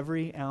deserved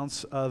every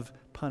ounce of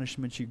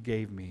punishment you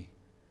gave me.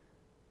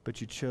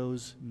 But you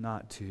chose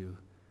not to,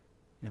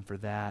 and for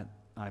that,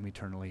 I'm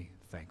eternally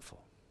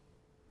thankful.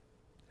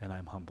 And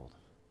I'm humbled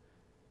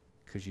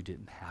because you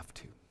didn't have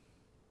to.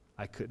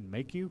 I couldn't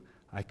make you.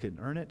 I couldn't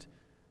earn it.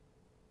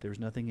 There's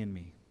nothing in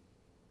me.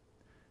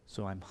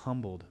 So I'm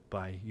humbled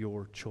by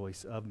your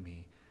choice of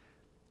me.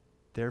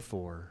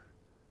 Therefore,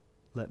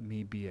 let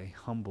me be a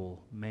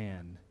humble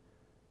man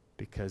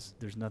because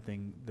there's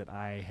nothing that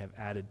I have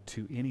added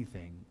to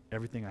anything.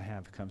 Everything I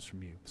have comes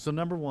from you. So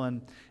number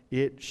one,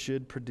 it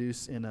should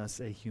produce in us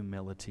a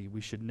humility.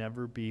 We should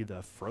never be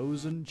the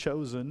frozen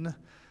chosen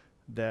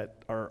that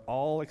are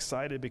all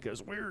excited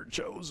because we're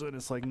chosen.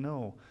 It's like,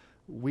 no,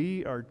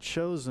 we are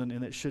chosen,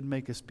 and it should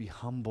make us be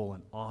humble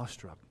and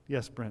awestruck.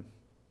 Yes, Brent?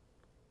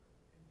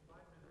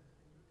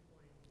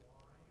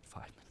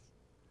 5 minutes.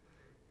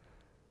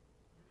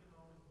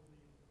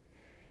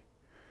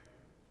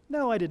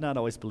 No, I did not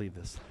always believe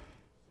this.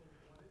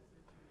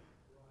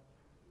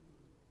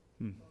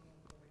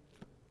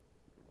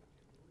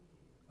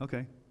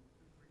 Okay.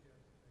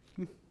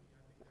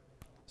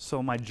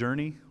 So my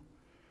journey?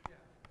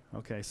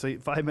 Okay, so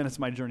 5 minutes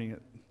my journey.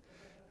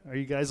 Are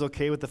you guys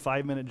okay with the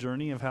 5-minute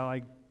journey of how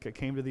I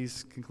came to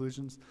these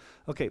conclusions?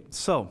 Okay,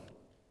 so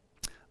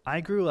I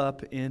grew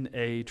up in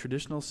a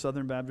traditional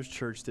Southern Baptist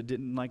church that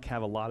didn't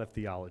have a lot of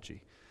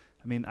theology.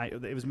 I mean,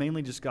 it was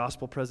mainly just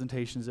gospel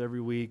presentations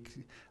every week.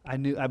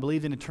 I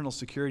believed in eternal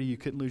security. You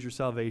couldn't lose your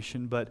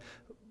salvation, but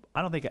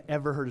I don't think I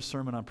ever heard a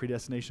sermon on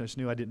predestination. I just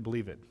knew I didn't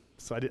believe it.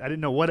 So I didn't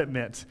know what it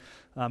meant.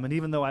 And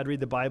even though I'd read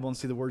the Bible and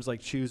see the words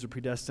like choose or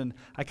predestined,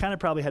 I kind of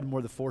probably had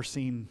more the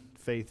foreseen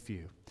faith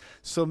view.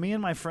 So me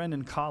and my friend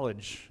in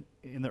college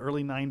in the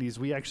early 90s,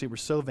 we actually were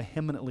so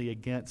vehemently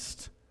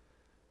against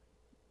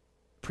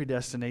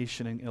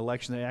predestination and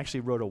election that I actually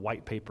wrote a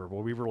white paper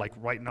where we were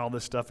writing all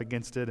this stuff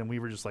against it, and we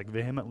were just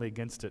vehemently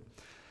against it.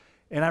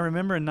 And I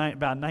remember in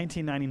about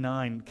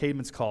 1999,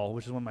 Caedmon's Call,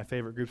 which is one of my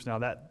favorite groups now,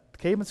 that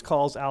Caedmon's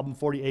Call's album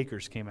 40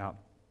 Acres came out.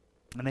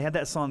 And they had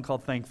that song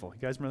called Thankful.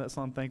 You guys remember that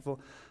song, Thankful?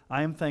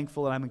 I am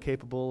thankful that I'm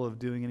incapable of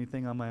doing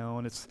anything on my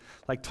own. It's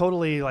a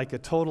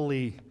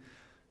totally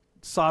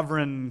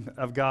sovereign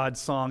of God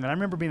song. And I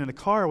remember being in the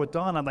car with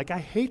Don. I'm like, I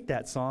hate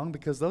that song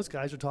because those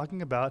guys are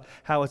talking about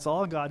how it's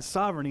all God's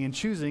sovereignty and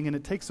choosing, and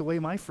it takes away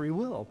my free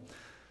will.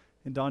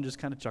 And Don just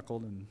kind of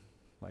chuckled and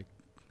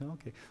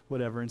okay,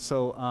 whatever. And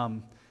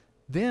so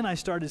then I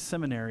started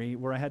seminary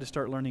where I had to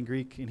start learning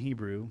Greek and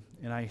Hebrew,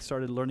 and I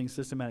started learning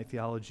systematic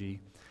theology.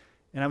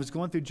 And I was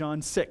going through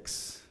John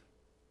 6.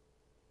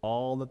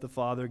 All that the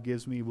Father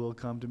gives me will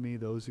come to me.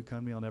 Those who come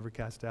to me I'll never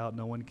cast out.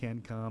 No one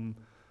can come.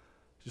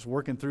 Just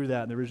working through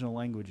that in the original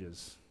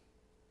languages.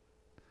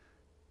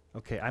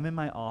 Okay, I'm in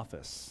my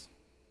office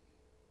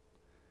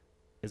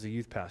as a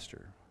youth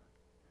pastor.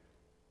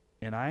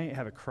 And I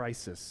have a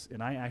crisis,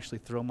 and I actually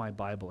throw my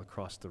Bible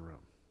across the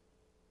room.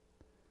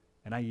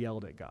 And I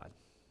yelled at God.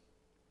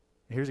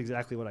 And here's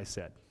exactly what I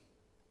said.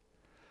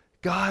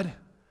 God,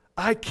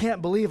 I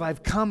can't believe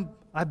I've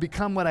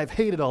become what I've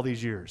hated all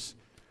these years.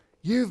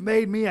 You've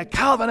made me a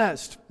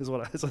Calvinist,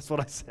 that's what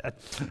I said.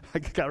 I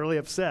got really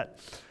upset,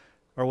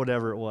 or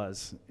whatever it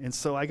was. And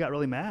so I got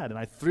really mad, and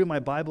I threw my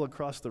Bible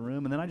across the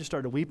room, and then I just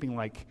started weeping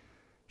like,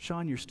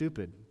 Sean, you're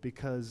stupid,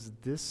 because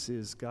this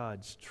is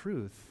God's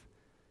truth.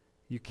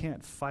 You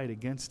can't fight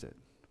against it.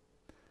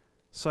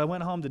 So I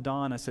went home to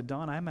Dawn. I said,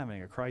 Dawn, I'm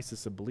having a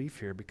crisis of belief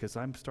here because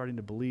I'm starting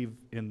to believe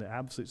in the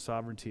absolute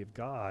sovereignty of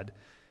God,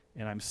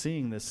 and I'm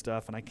seeing this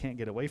stuff, and I can't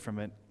get away from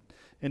it.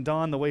 And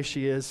Dawn, the way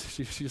she is,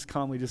 she just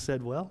calmly just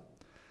said, well,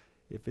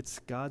 if it's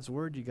God's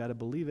word, you got to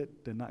believe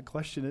it, then not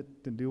question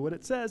it, then do what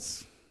it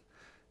says.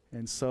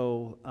 And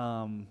so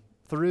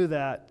through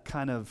that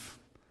kind of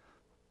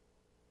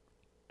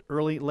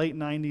late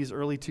 90s,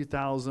 early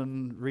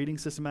 2000, reading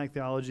systematic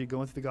theology,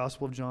 going through the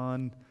Gospel of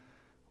John,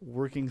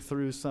 working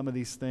through some of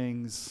these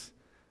things,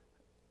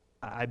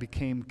 I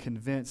became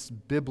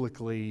convinced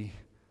biblically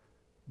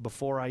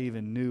before I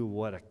even knew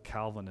what a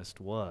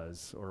Calvinist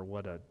was or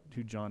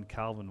who John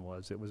Calvin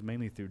was. It was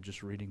mainly through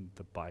just reading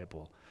the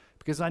Bible.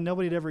 Because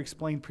nobody had ever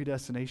explained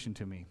predestination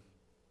to me.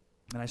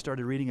 And I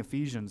started reading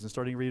Ephesians and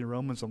starting reading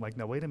Romans. I'm like,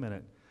 now wait a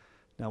minute.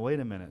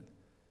 Everything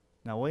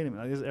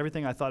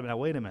I thought, now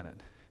wait a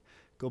minute.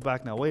 Go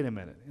back now, wait a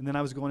minute. And then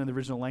I was going in the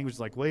original language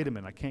like, wait a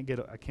minute,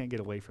 I can't get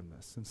away from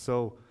this. And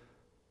so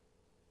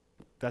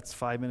that's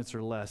 5 minutes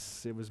or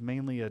less. It was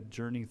mainly a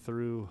journey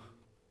through.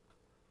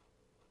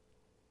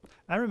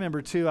 I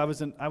remember too, I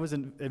was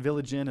in a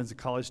Village Inn as a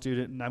college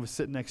student, and I was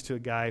sitting next to a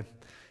guy,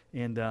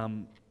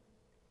 and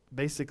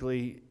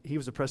basically he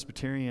was a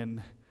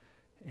Presbyterian,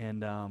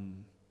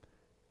 and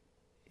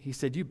he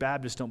said, you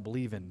Baptists don't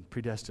believe in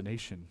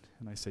predestination.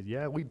 And I said,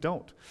 yeah, we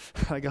don't.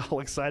 I got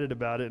all excited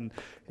about it,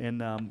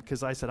 and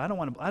because I said, I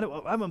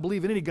don't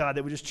believe in any God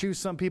that would just choose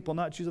some people,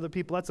 not choose other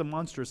people. That's a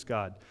monstrous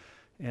God.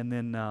 And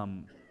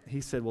then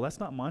he said, well, that's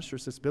not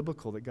monstrous. It's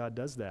biblical that God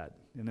does that.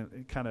 And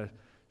it kind of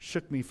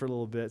shook me for a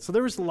little bit. So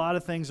there was a lot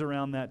of things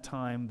around that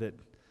time that,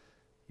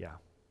 yeah.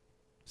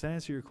 Does that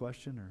answer your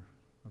question? Or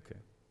okay.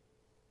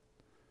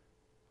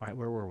 All right,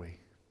 where were we?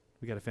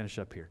 We got to finish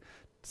up here.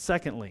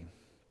 Secondly,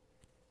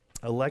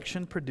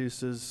 election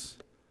produces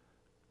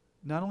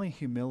not only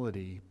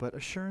humility, but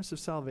assurance of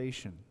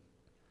salvation.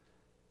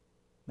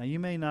 Now, you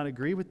may not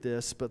agree with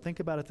this, but think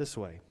about it this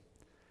way.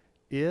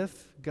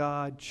 If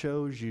God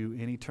chose you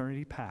in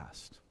eternity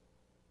past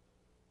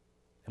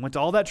and went to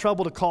all that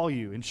trouble to call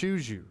you and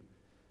choose you,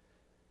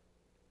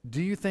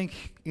 do you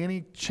think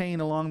any chain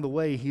along the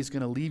way he's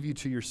going to leave you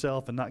to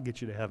yourself and not get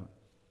you to heaven?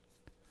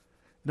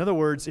 In other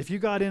words, if you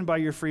got in by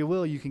your free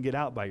will, you can get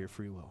out by your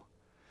free will.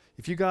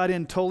 If you got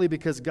in totally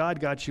because God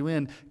got you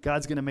in,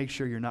 God's going to make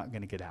sure you're not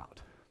going to get out.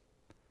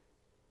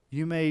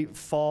 You may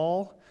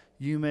fall,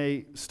 you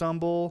may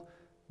stumble,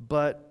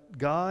 but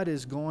God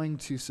is going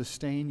to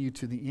sustain you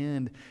to the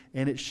end,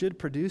 and it should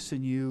produce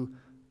in you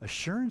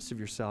assurance of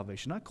your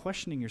salvation. Not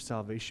questioning your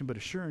salvation, but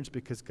assurance,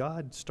 because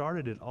God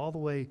started it all the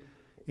way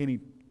in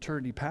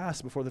eternity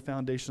past before the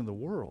foundation of the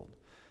world.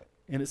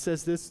 And it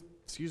says this,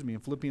 in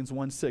Philippians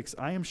 1:6,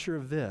 I am sure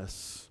of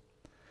this,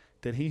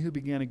 that he who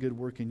began a good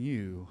work in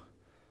you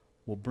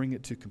will bring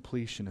it to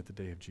completion at the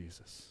day of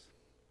Jesus.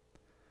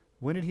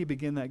 When did he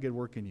begin that good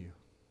work in you?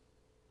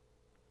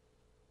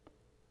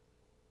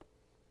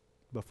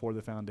 Before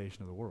the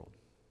foundation of the world,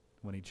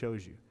 when he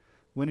chose you.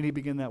 When did he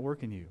begin that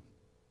work in you?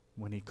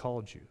 When he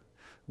called you.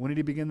 When did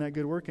he begin that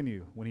good work in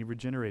you? When he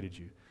regenerated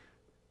you.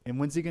 And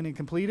when's he going to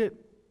complete it?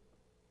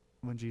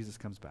 When Jesus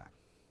comes back.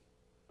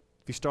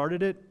 If he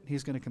started it,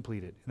 he's going to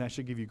complete it. And that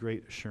should give you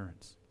great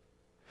assurance.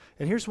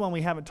 And here's one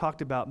we haven't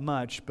talked about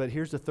much, but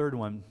here's the third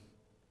one.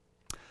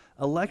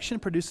 Election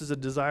produces a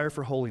desire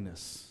for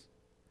holiness.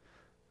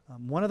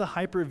 One of the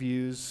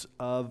hyperviews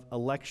of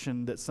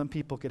election that some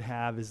people could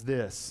have is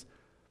this.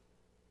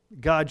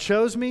 God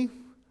chose me.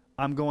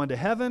 I'm going to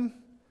heaven.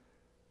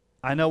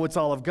 I know it's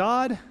all of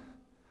God.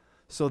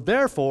 So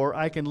therefore,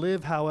 I can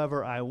live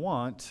however I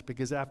want,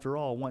 because after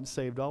all, once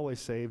saved, always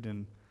saved,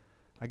 and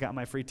I got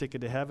my free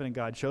ticket to heaven, and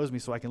God chose me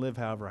so I can live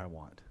however I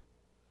want.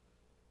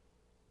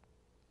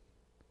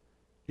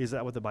 Is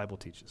that what the Bible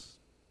teaches?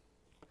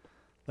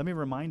 Let me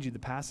remind you the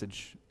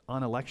passage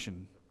on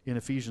election in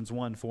Ephesians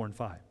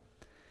 1:4-5.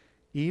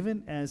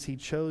 Even as he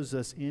chose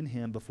us in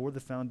him before the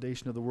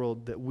foundation of the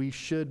world, that we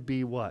should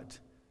be what?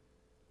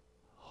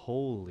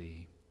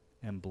 Holy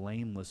and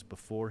blameless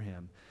before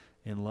him.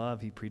 In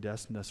love, he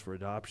predestined us for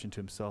adoption to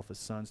himself as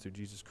sons through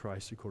Jesus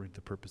Christ according to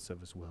the purpose of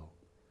his will.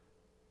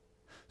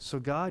 So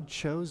God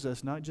chose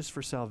us not just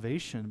for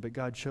salvation, but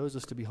God chose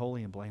us to be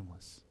holy and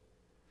blameless.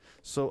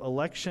 So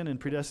election and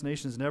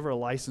predestination is never a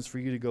license for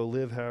you to go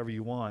live however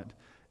you want.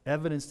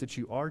 Evidence that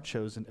you are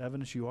chosen,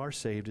 evidence you are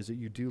saved, is that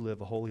you do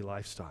live a holy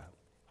lifestyle.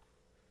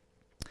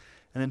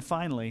 And then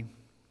finally,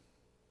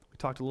 we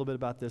talked a little bit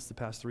about this the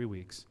past 3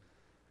 weeks.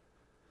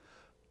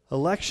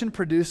 Election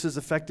produces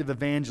effective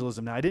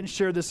evangelism. Now, I didn't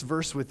share this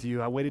verse with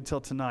you. I waited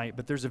till tonight,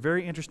 but there's a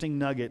very interesting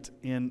nugget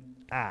in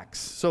Acts.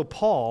 So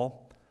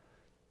Paul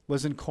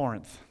was in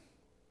Corinth.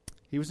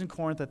 He was in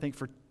Corinth, I think,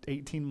 for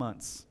 18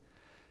 months.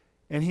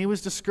 And he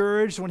was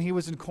discouraged when he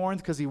was in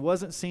Corinth because he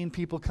wasn't seeing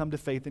people come to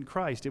faith in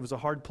Christ. It was a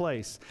hard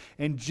place.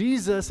 And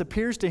Jesus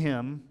appears to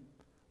him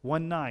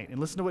one night. And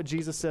listen to what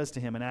Jesus says to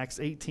him in Acts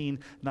 18,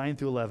 9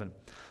 through 11.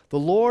 The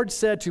Lord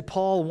said to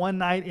Paul one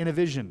night in a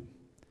vision,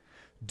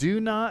 "Do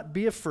not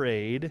be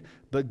afraid,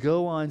 but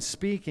go on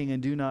speaking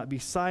and do not be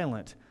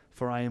silent.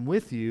 For I am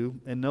with you,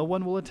 and no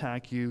one will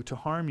attack you to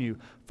harm you.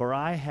 For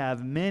I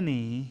have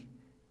many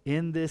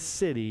in this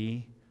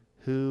city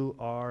who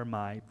are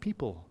my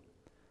people."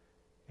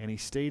 And he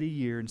stayed 1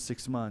 year and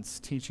 6 months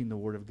teaching the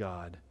word of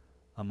God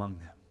among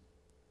them.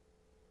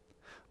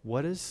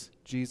 What does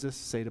Jesus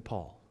say to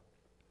Paul?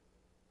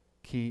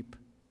 Keep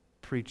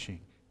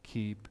preaching,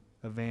 keep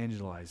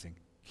evangelizing,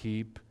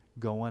 keep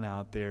going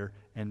out there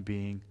and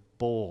being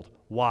bold.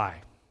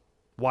 Why?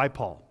 Why,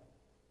 Paul?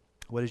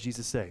 What does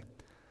Jesus say?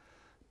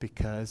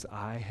 Because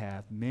I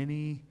have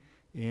many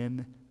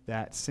in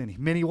that city.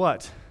 Many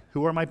what?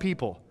 Who are my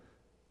people?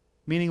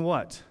 Meaning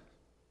what?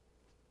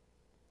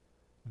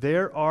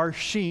 There are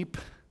sheep,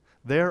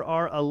 there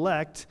are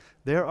elect,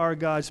 there are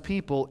God's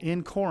people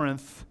in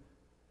Corinth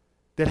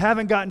that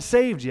haven't gotten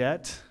saved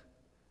yet.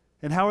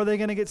 And how are they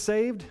going to get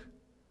saved?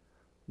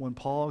 When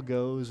Paul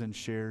goes and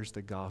shares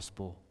the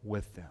gospel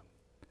with them.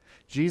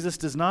 Jesus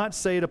does not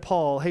say to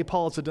Paul, "Hey,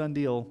 Paul, it's a done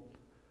deal.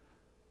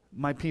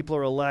 My people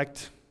are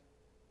elect.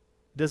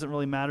 Doesn't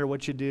really matter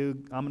what you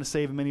do. I'm going to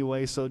save them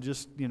anyway, so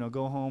just,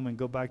 go home and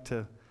go back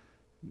to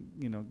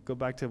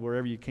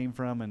wherever you came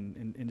from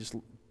and just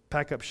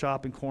pack up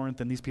shop in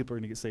Corinth, and these people are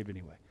going to get saved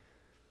anyway."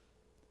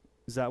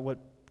 Is that what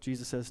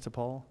Jesus says to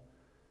Paul?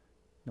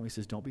 No, he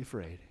says, don't be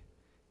afraid.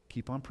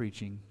 Keep on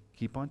preaching,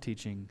 keep on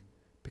teaching,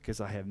 because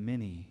I have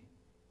many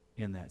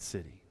in that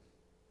city.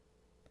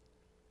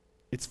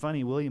 It's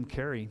funny, William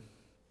Carey,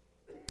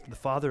 the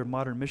father of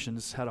modern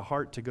missions, had a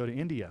heart to go to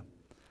India.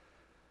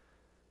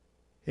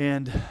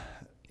 And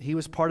he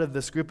was part of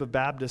this group of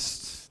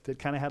Baptists that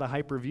kind of had a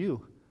hyper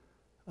view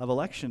of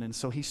election. And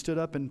so he stood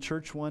up in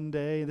church one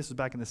day, this was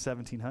back in the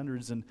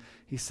 1700s, and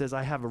he says,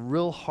 "I have a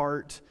real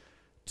heart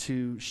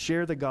to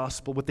share the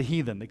gospel with the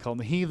heathen." They call them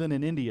the heathen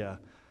in India.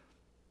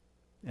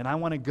 "And I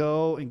want to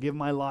go and give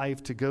my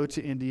life to go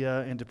to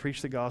India and to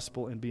preach the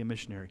gospel and be a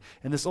missionary."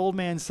 And this old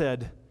man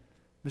said,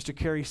 "Mr.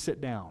 Carey, sit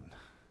down.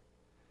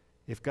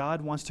 If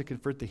God wants to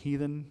convert the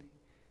heathen,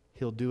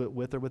 he'll do it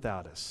with or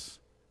without us.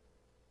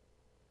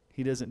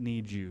 He doesn't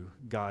need you.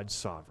 God's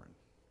sovereign."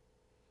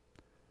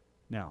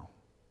 Now,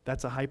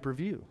 that's a hyper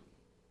view.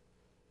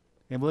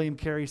 And William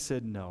Carey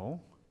said,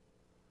 no.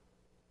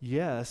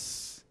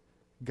 Yes,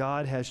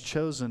 God has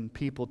chosen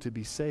people to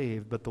be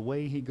saved, but the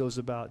way he goes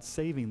about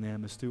saving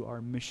them is through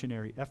our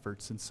missionary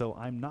efforts. And so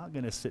I'm not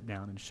going to sit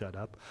down and shut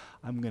up.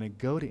 I'm going to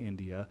go to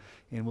India.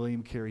 And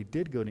William Carey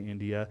did go to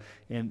India,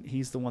 and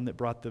he's the one that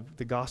brought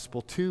the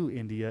gospel to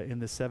India in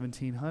the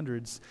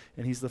 1700s,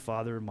 and he's the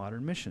father of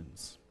modern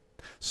missions.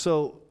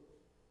 So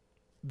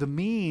the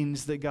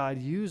means that God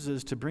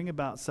uses to bring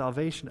about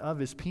salvation of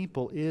his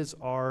people is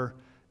our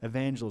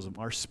evangelism,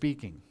 our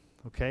speaking.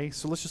 Okay?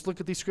 So let's just look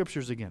at these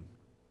scriptures again.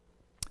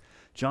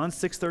 John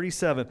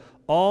 6:37,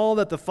 "All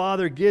that the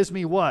Father gives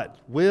me," what?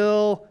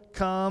 "Will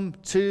come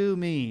to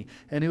me.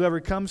 And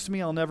whoever comes to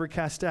me, I'll never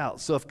cast out."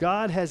 So if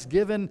God has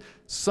given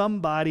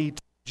somebody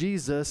to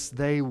Jesus,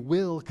 they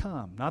will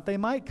come. Not they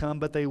might come,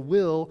 but they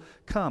will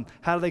come.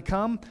 How do they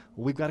come?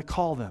 Well, we've got to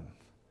call them.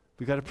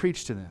 We've got to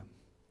preach to them.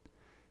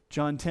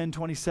 John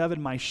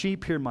 10:27, "My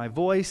sheep hear my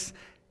voice,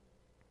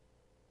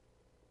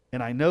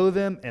 and I know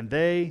them, and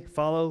they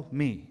follow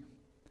me."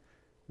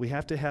 We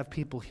have to have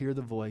people hear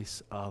the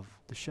voice of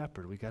the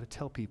shepherd. We've got to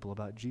tell people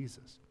about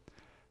Jesus.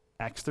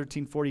 Acts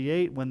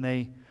 13:48, "When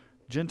the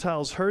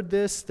Gentiles heard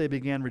this, they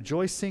began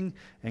rejoicing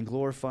and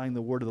glorifying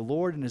the word of the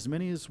Lord, and as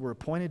many as were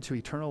appointed to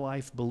eternal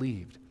life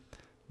believed."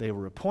 They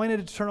were appointed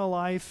to eternal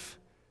life,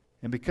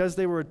 and because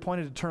they were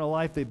appointed to eternal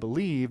life, they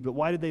believed. But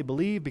why did they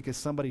believe? Because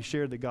somebody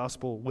shared the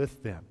gospel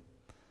with them.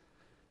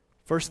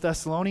 1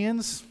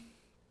 Thessalonians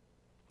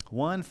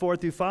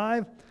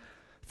 1:4-5,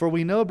 "For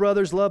we know,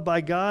 brothers loved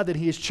by God, that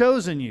he has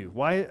chosen you."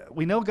 Why?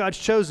 We know God's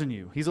chosen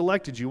you. He's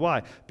elected you.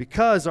 Why?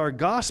 "Because our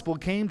gospel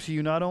came to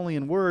you not only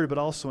in word, but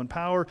also in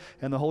power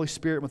and the Holy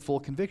Spirit with full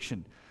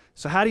conviction."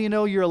 So how do you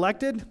know you're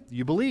elected?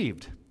 You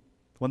believed.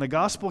 When the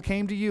gospel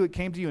came to you, it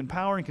came to you in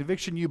power and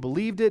conviction. You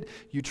believed it.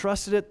 You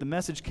trusted it. The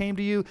message came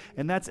to you.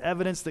 And that's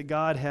evidence that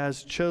God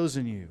has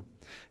chosen you.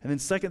 And then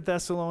 2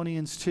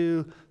 Thessalonians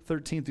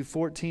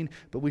 2:13-14,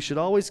 "But we should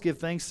always give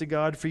thanks to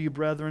God for you,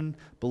 brethren,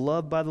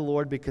 beloved by the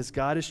Lord, because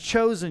God has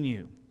chosen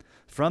you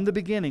from the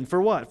beginning."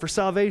 For what? For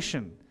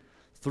salvation.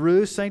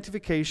 through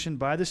sanctification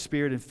by the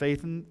Spirit and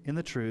faith in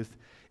the truth.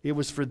 It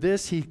was for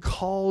this He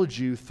called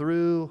you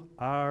through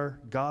our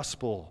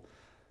gospel,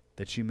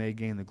 that you may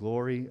gain the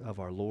glory of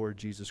our Lord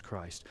Jesus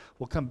Christ.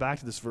 We'll come back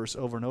to this verse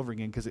over and over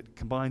again because it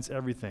combines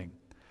everything.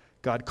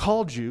 God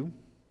called you.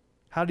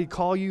 How did He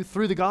call you?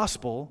 Through the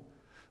gospel.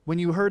 When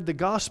you heard the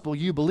gospel,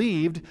 you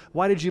believed.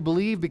 Why did you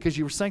believe? Because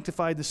you were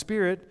sanctified in the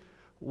Spirit.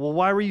 Well,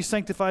 why were you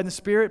sanctified in the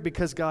Spirit?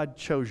 Because God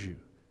chose you.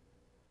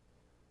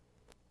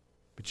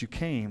 But you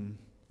came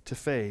to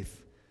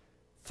faith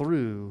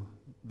through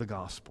the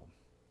gospel.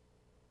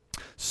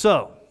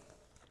 So,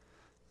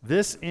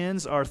 this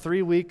ends our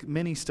 3-week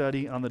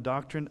mini-study on the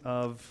doctrine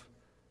of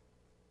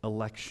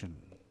election.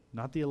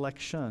 Not the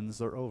elections,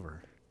 they're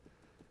over,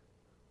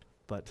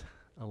 but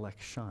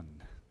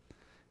election.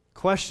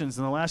 Questions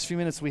in the last few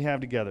minutes we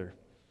have together?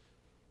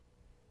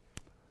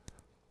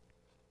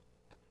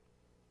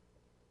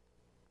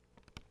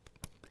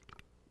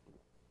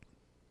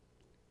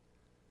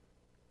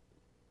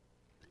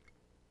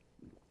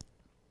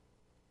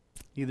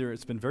 Either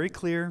it's been very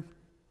clear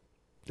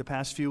the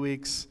past few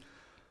weeks,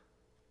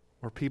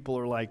 or people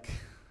are like,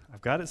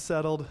 I've got it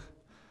settled,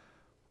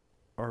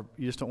 or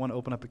you just don't want to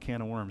open up a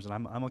can of worms.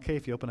 And I'm okay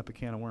if you open up a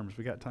can of worms.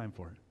 We got time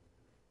for it.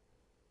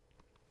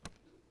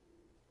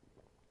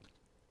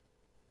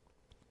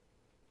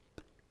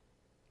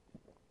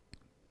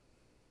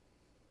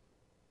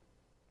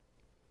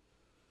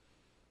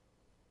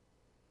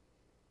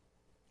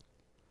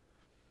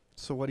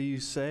 So what do you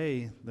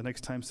say the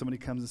next time somebody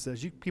comes and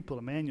says, you people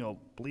at Emmanuel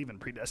believe in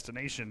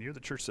predestination. You're the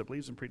church that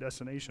believes in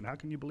predestination. How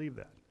can you believe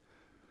that?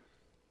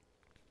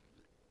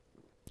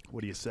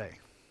 What do you say?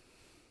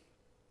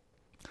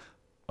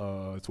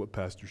 It's what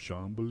Pastor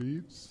Sean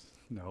believes.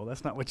 No,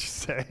 that's not what you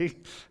say.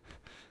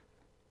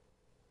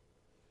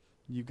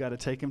 You've got to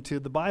take him to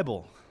the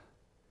Bible.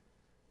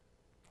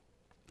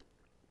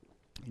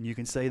 And you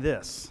can say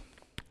this.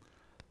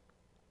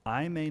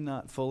 I may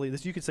not fully,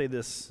 you could say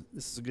this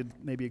is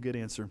maybe a good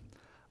answer.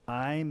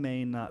 I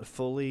may not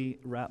fully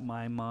wrap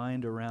my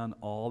mind around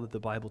all that the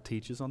Bible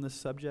teaches on this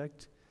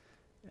subject,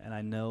 and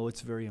I know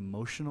it's very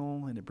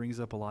emotional and it brings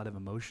up a lot of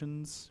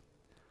emotions,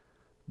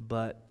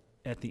 but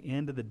at the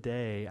end of the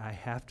day, I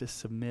have to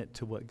submit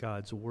to what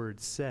God's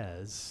Word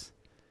says,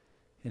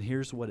 and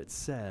here's what it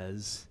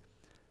says.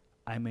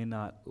 I may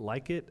not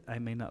like it, I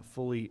may not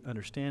fully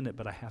understand it,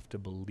 but I have to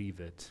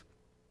believe it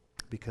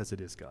because it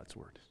is God's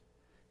Word.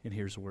 And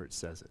here's where it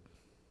says it.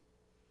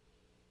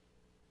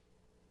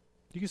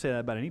 You can say that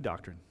about any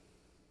doctrine.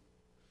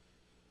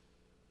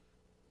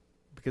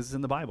 Because it's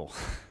in the Bible.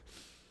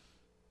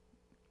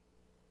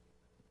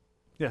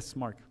 Yes,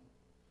 Mark.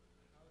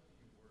 How do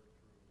you work through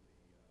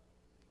the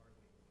hardening of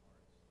hearts,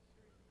 searing of conscience, versus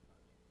the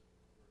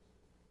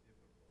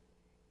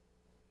difficulty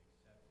of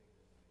accepting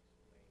it and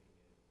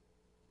explaining it?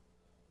 Someone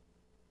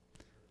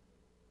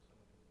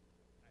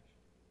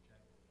who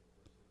actually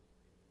rejected it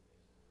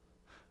versus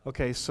maybe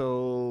Okay,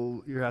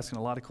 so you're asking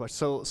a lot of questions.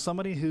 So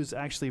somebody who's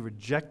actually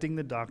rejecting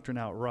the doctrine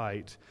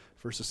outright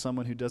versus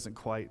someone who doesn't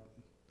quite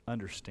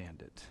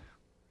understand it.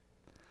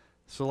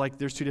 So like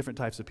there's two different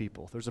types of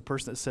people. There's a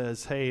person that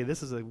says, hey,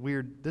 this is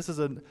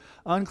an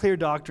unclear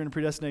doctrine,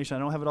 predestination. I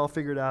don't have it all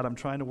figured out. I'm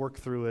trying to work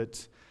through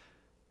it,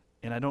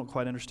 and I don't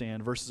quite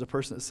understand. Versus a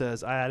person that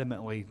says, I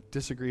adamantly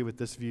disagree with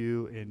this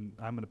view, and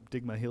I'm going to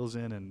dig my heels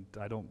in, and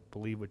I don't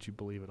believe what you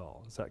believe at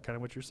all. Is that kind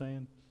of what you're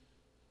saying?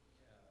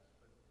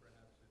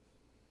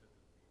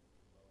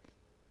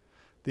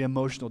 The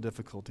emotional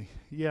difficulty.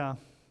 Yeah.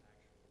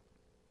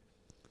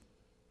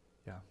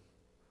 Yeah.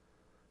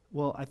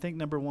 Well, I think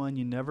number one,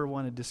 you never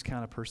want to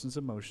discount a person's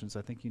emotions.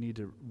 I think you need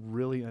to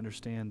really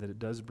understand that it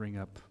does bring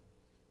up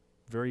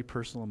very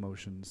personal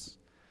emotions.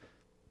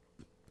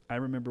 I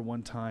remember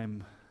one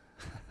time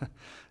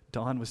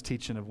Dawn was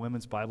teaching a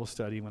women's Bible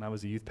study when I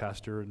was a youth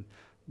pastor, and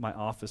my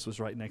office was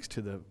right next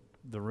to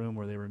the room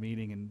where they were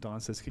meeting, and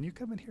Dawn says, can you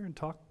come in here and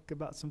talk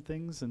about some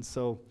things? And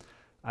so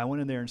I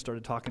went in there and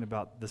started talking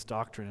about this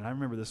doctrine, and I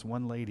remember this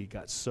one lady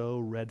got so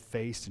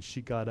red-faced, and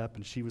she got up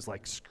and she was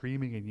like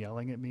screaming and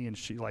yelling at me, and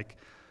she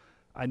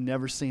I'd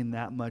never seen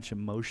that much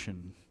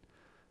emotion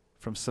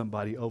from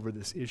somebody over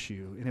this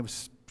issue, and it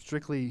was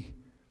strictly,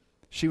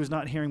 she was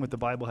not hearing what the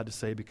Bible had to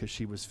say because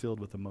she was filled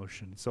with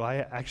emotion. So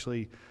I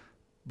actually,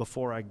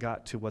 before I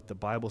got to what the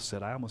Bible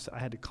said, I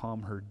had to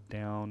calm her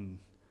down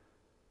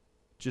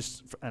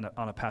just on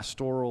a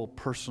pastoral,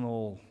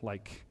 personal,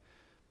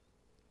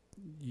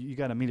 you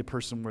got to meet a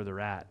person where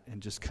they're at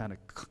and just kind of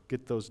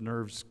get those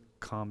nerves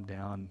calmed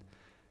down.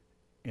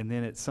 And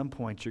then at some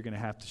point, you're going to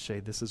have to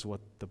say, this is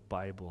what the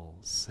Bible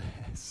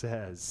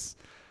says.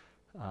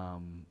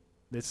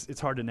 It's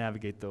hard to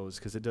navigate those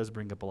because it does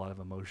bring up a lot of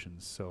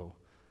emotions. So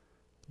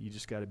you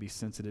just got to be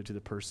sensitive to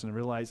the person and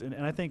realize, and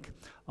I think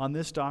on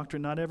this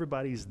doctrine, not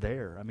everybody's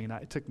there. I mean,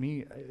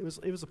 it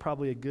was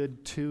probably a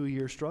good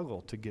 2-year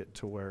struggle to get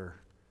to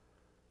where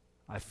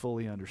I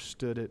fully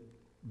understood it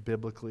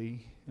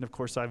biblically. And of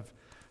course,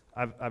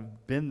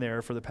 I've been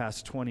there for the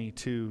past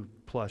 22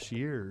 plus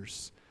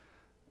years,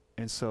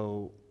 and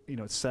so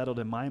it's settled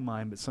in my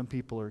mind, but some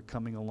people are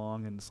coming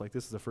along and it's like,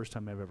 this is the first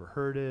time I've ever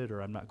heard it,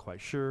 or I'm not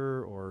quite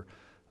sure, or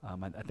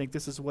I think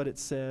this is what it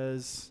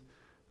says.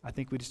 I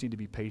think we just need to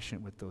be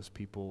patient with those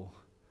people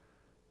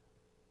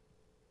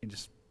and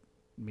just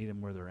meet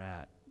them where they're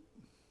at.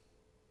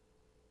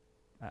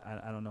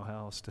 I don't know how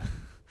else to.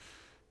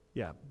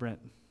 Yeah, Brent.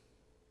 I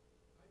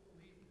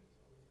believe this,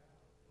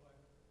 always have,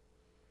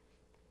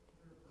 but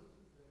there are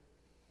verses that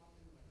pop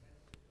into my head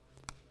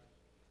sometimes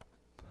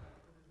that I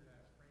put into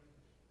that frame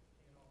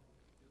can't always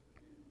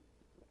disappear.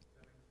 Does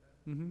that make sense?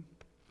 Mm-hmm.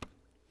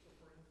 So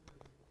for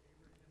instance,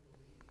 Abraham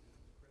believed and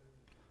was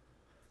credited to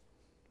him.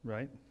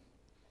 Right.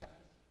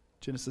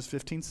 Genesis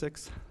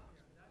 15:6.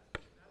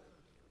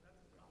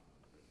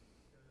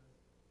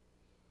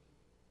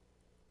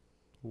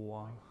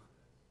 Wow.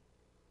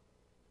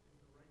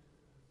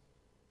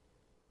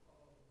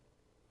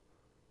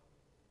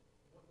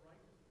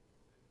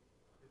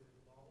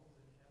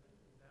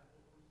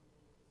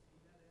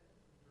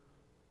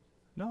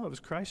 No, it was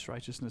Christ's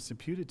righteousness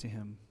imputed to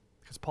him.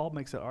 Because Paul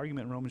makes that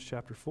argument in Romans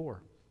chapter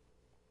 4.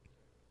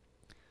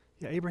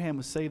 Yeah, Abraham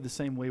was saved the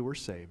same way we're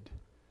saved.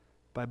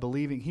 By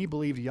believing, he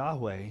believed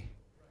Yahweh,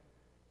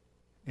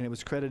 and it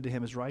was credited to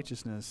him as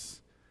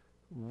righteousness.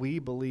 He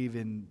believed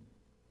in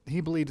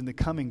the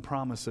coming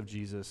promise of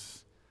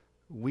Jesus.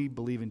 We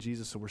believe in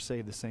Jesus, so we're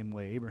saved the same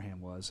way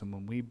Abraham was. And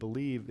when we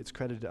believe, it's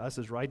credited to us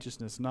as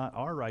righteousness, not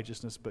our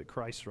righteousness, but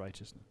Christ's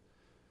righteousness.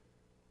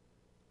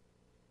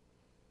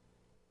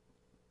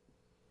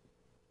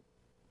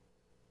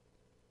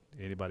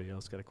 Anybody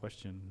else got a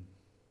question?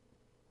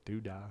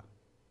 Doo-dah.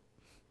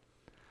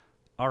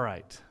 All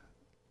right.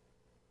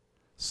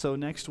 So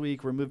next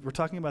week, we're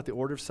talking about the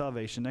order of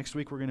salvation. Next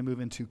week, we're going to move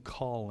into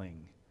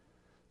calling.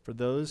 For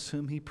those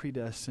whom he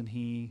predestined,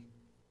 he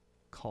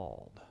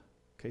called.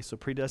 Okay, so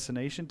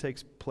predestination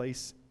takes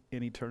place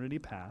in eternity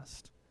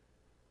past.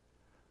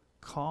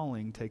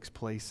 Calling takes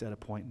place at a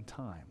point in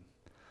time.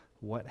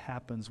 What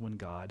happens when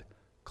God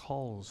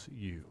calls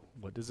you?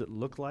 What does it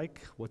look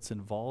like? What's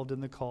involved in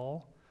the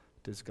call?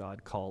 Does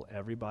God call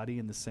everybody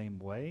in the same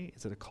way?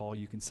 Is it a call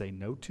you can say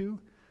no to?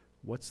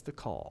 What's the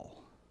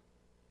call?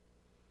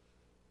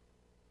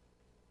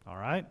 All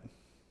right.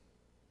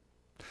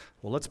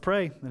 Well, let's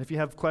pray. And if you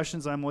have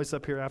questions, I'm always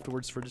up here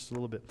afterwards for just a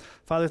little bit.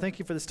 Father, thank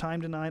you for this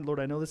time tonight.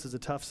 Lord, I know this is a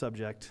tough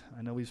subject.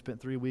 I know we've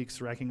spent 3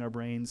 weeks racking our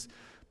brains.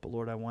 But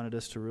Lord, I wanted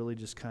us to really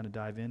just kind of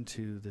dive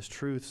into this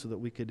truth so that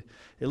we could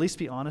at least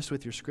be honest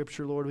with your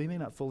scripture, Lord. We may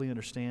not fully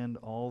understand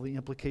all the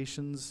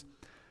implications.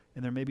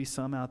 And there may be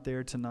some out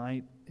there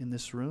tonight in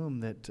this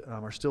room that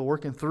are still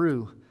working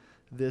through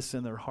this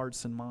in their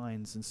hearts and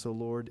minds. And so,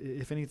 Lord,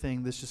 if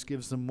anything, this just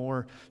gives them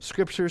more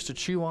scriptures to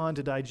chew on,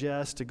 to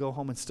digest, to go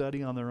home and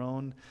study on their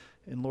own.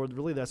 And Lord,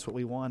 really that's what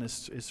we want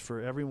is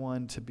for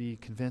everyone to be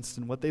convinced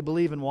in what they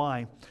believe and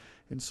why.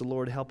 And so,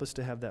 Lord, help us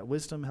to have that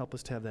wisdom, help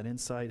us to have that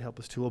insight, help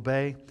us to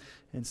obey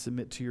and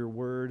submit to your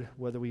word,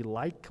 whether we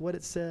like what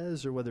it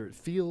says or whether it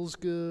feels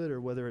good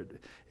or whether it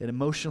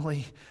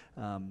emotionally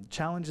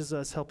challenges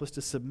us, help us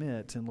to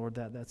submit. And Lord,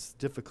 that's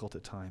difficult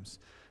at times.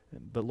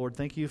 But Lord,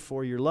 thank you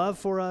for your love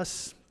for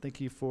us. Thank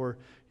you for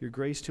your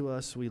grace to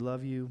us. We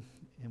love you,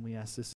 and we ask this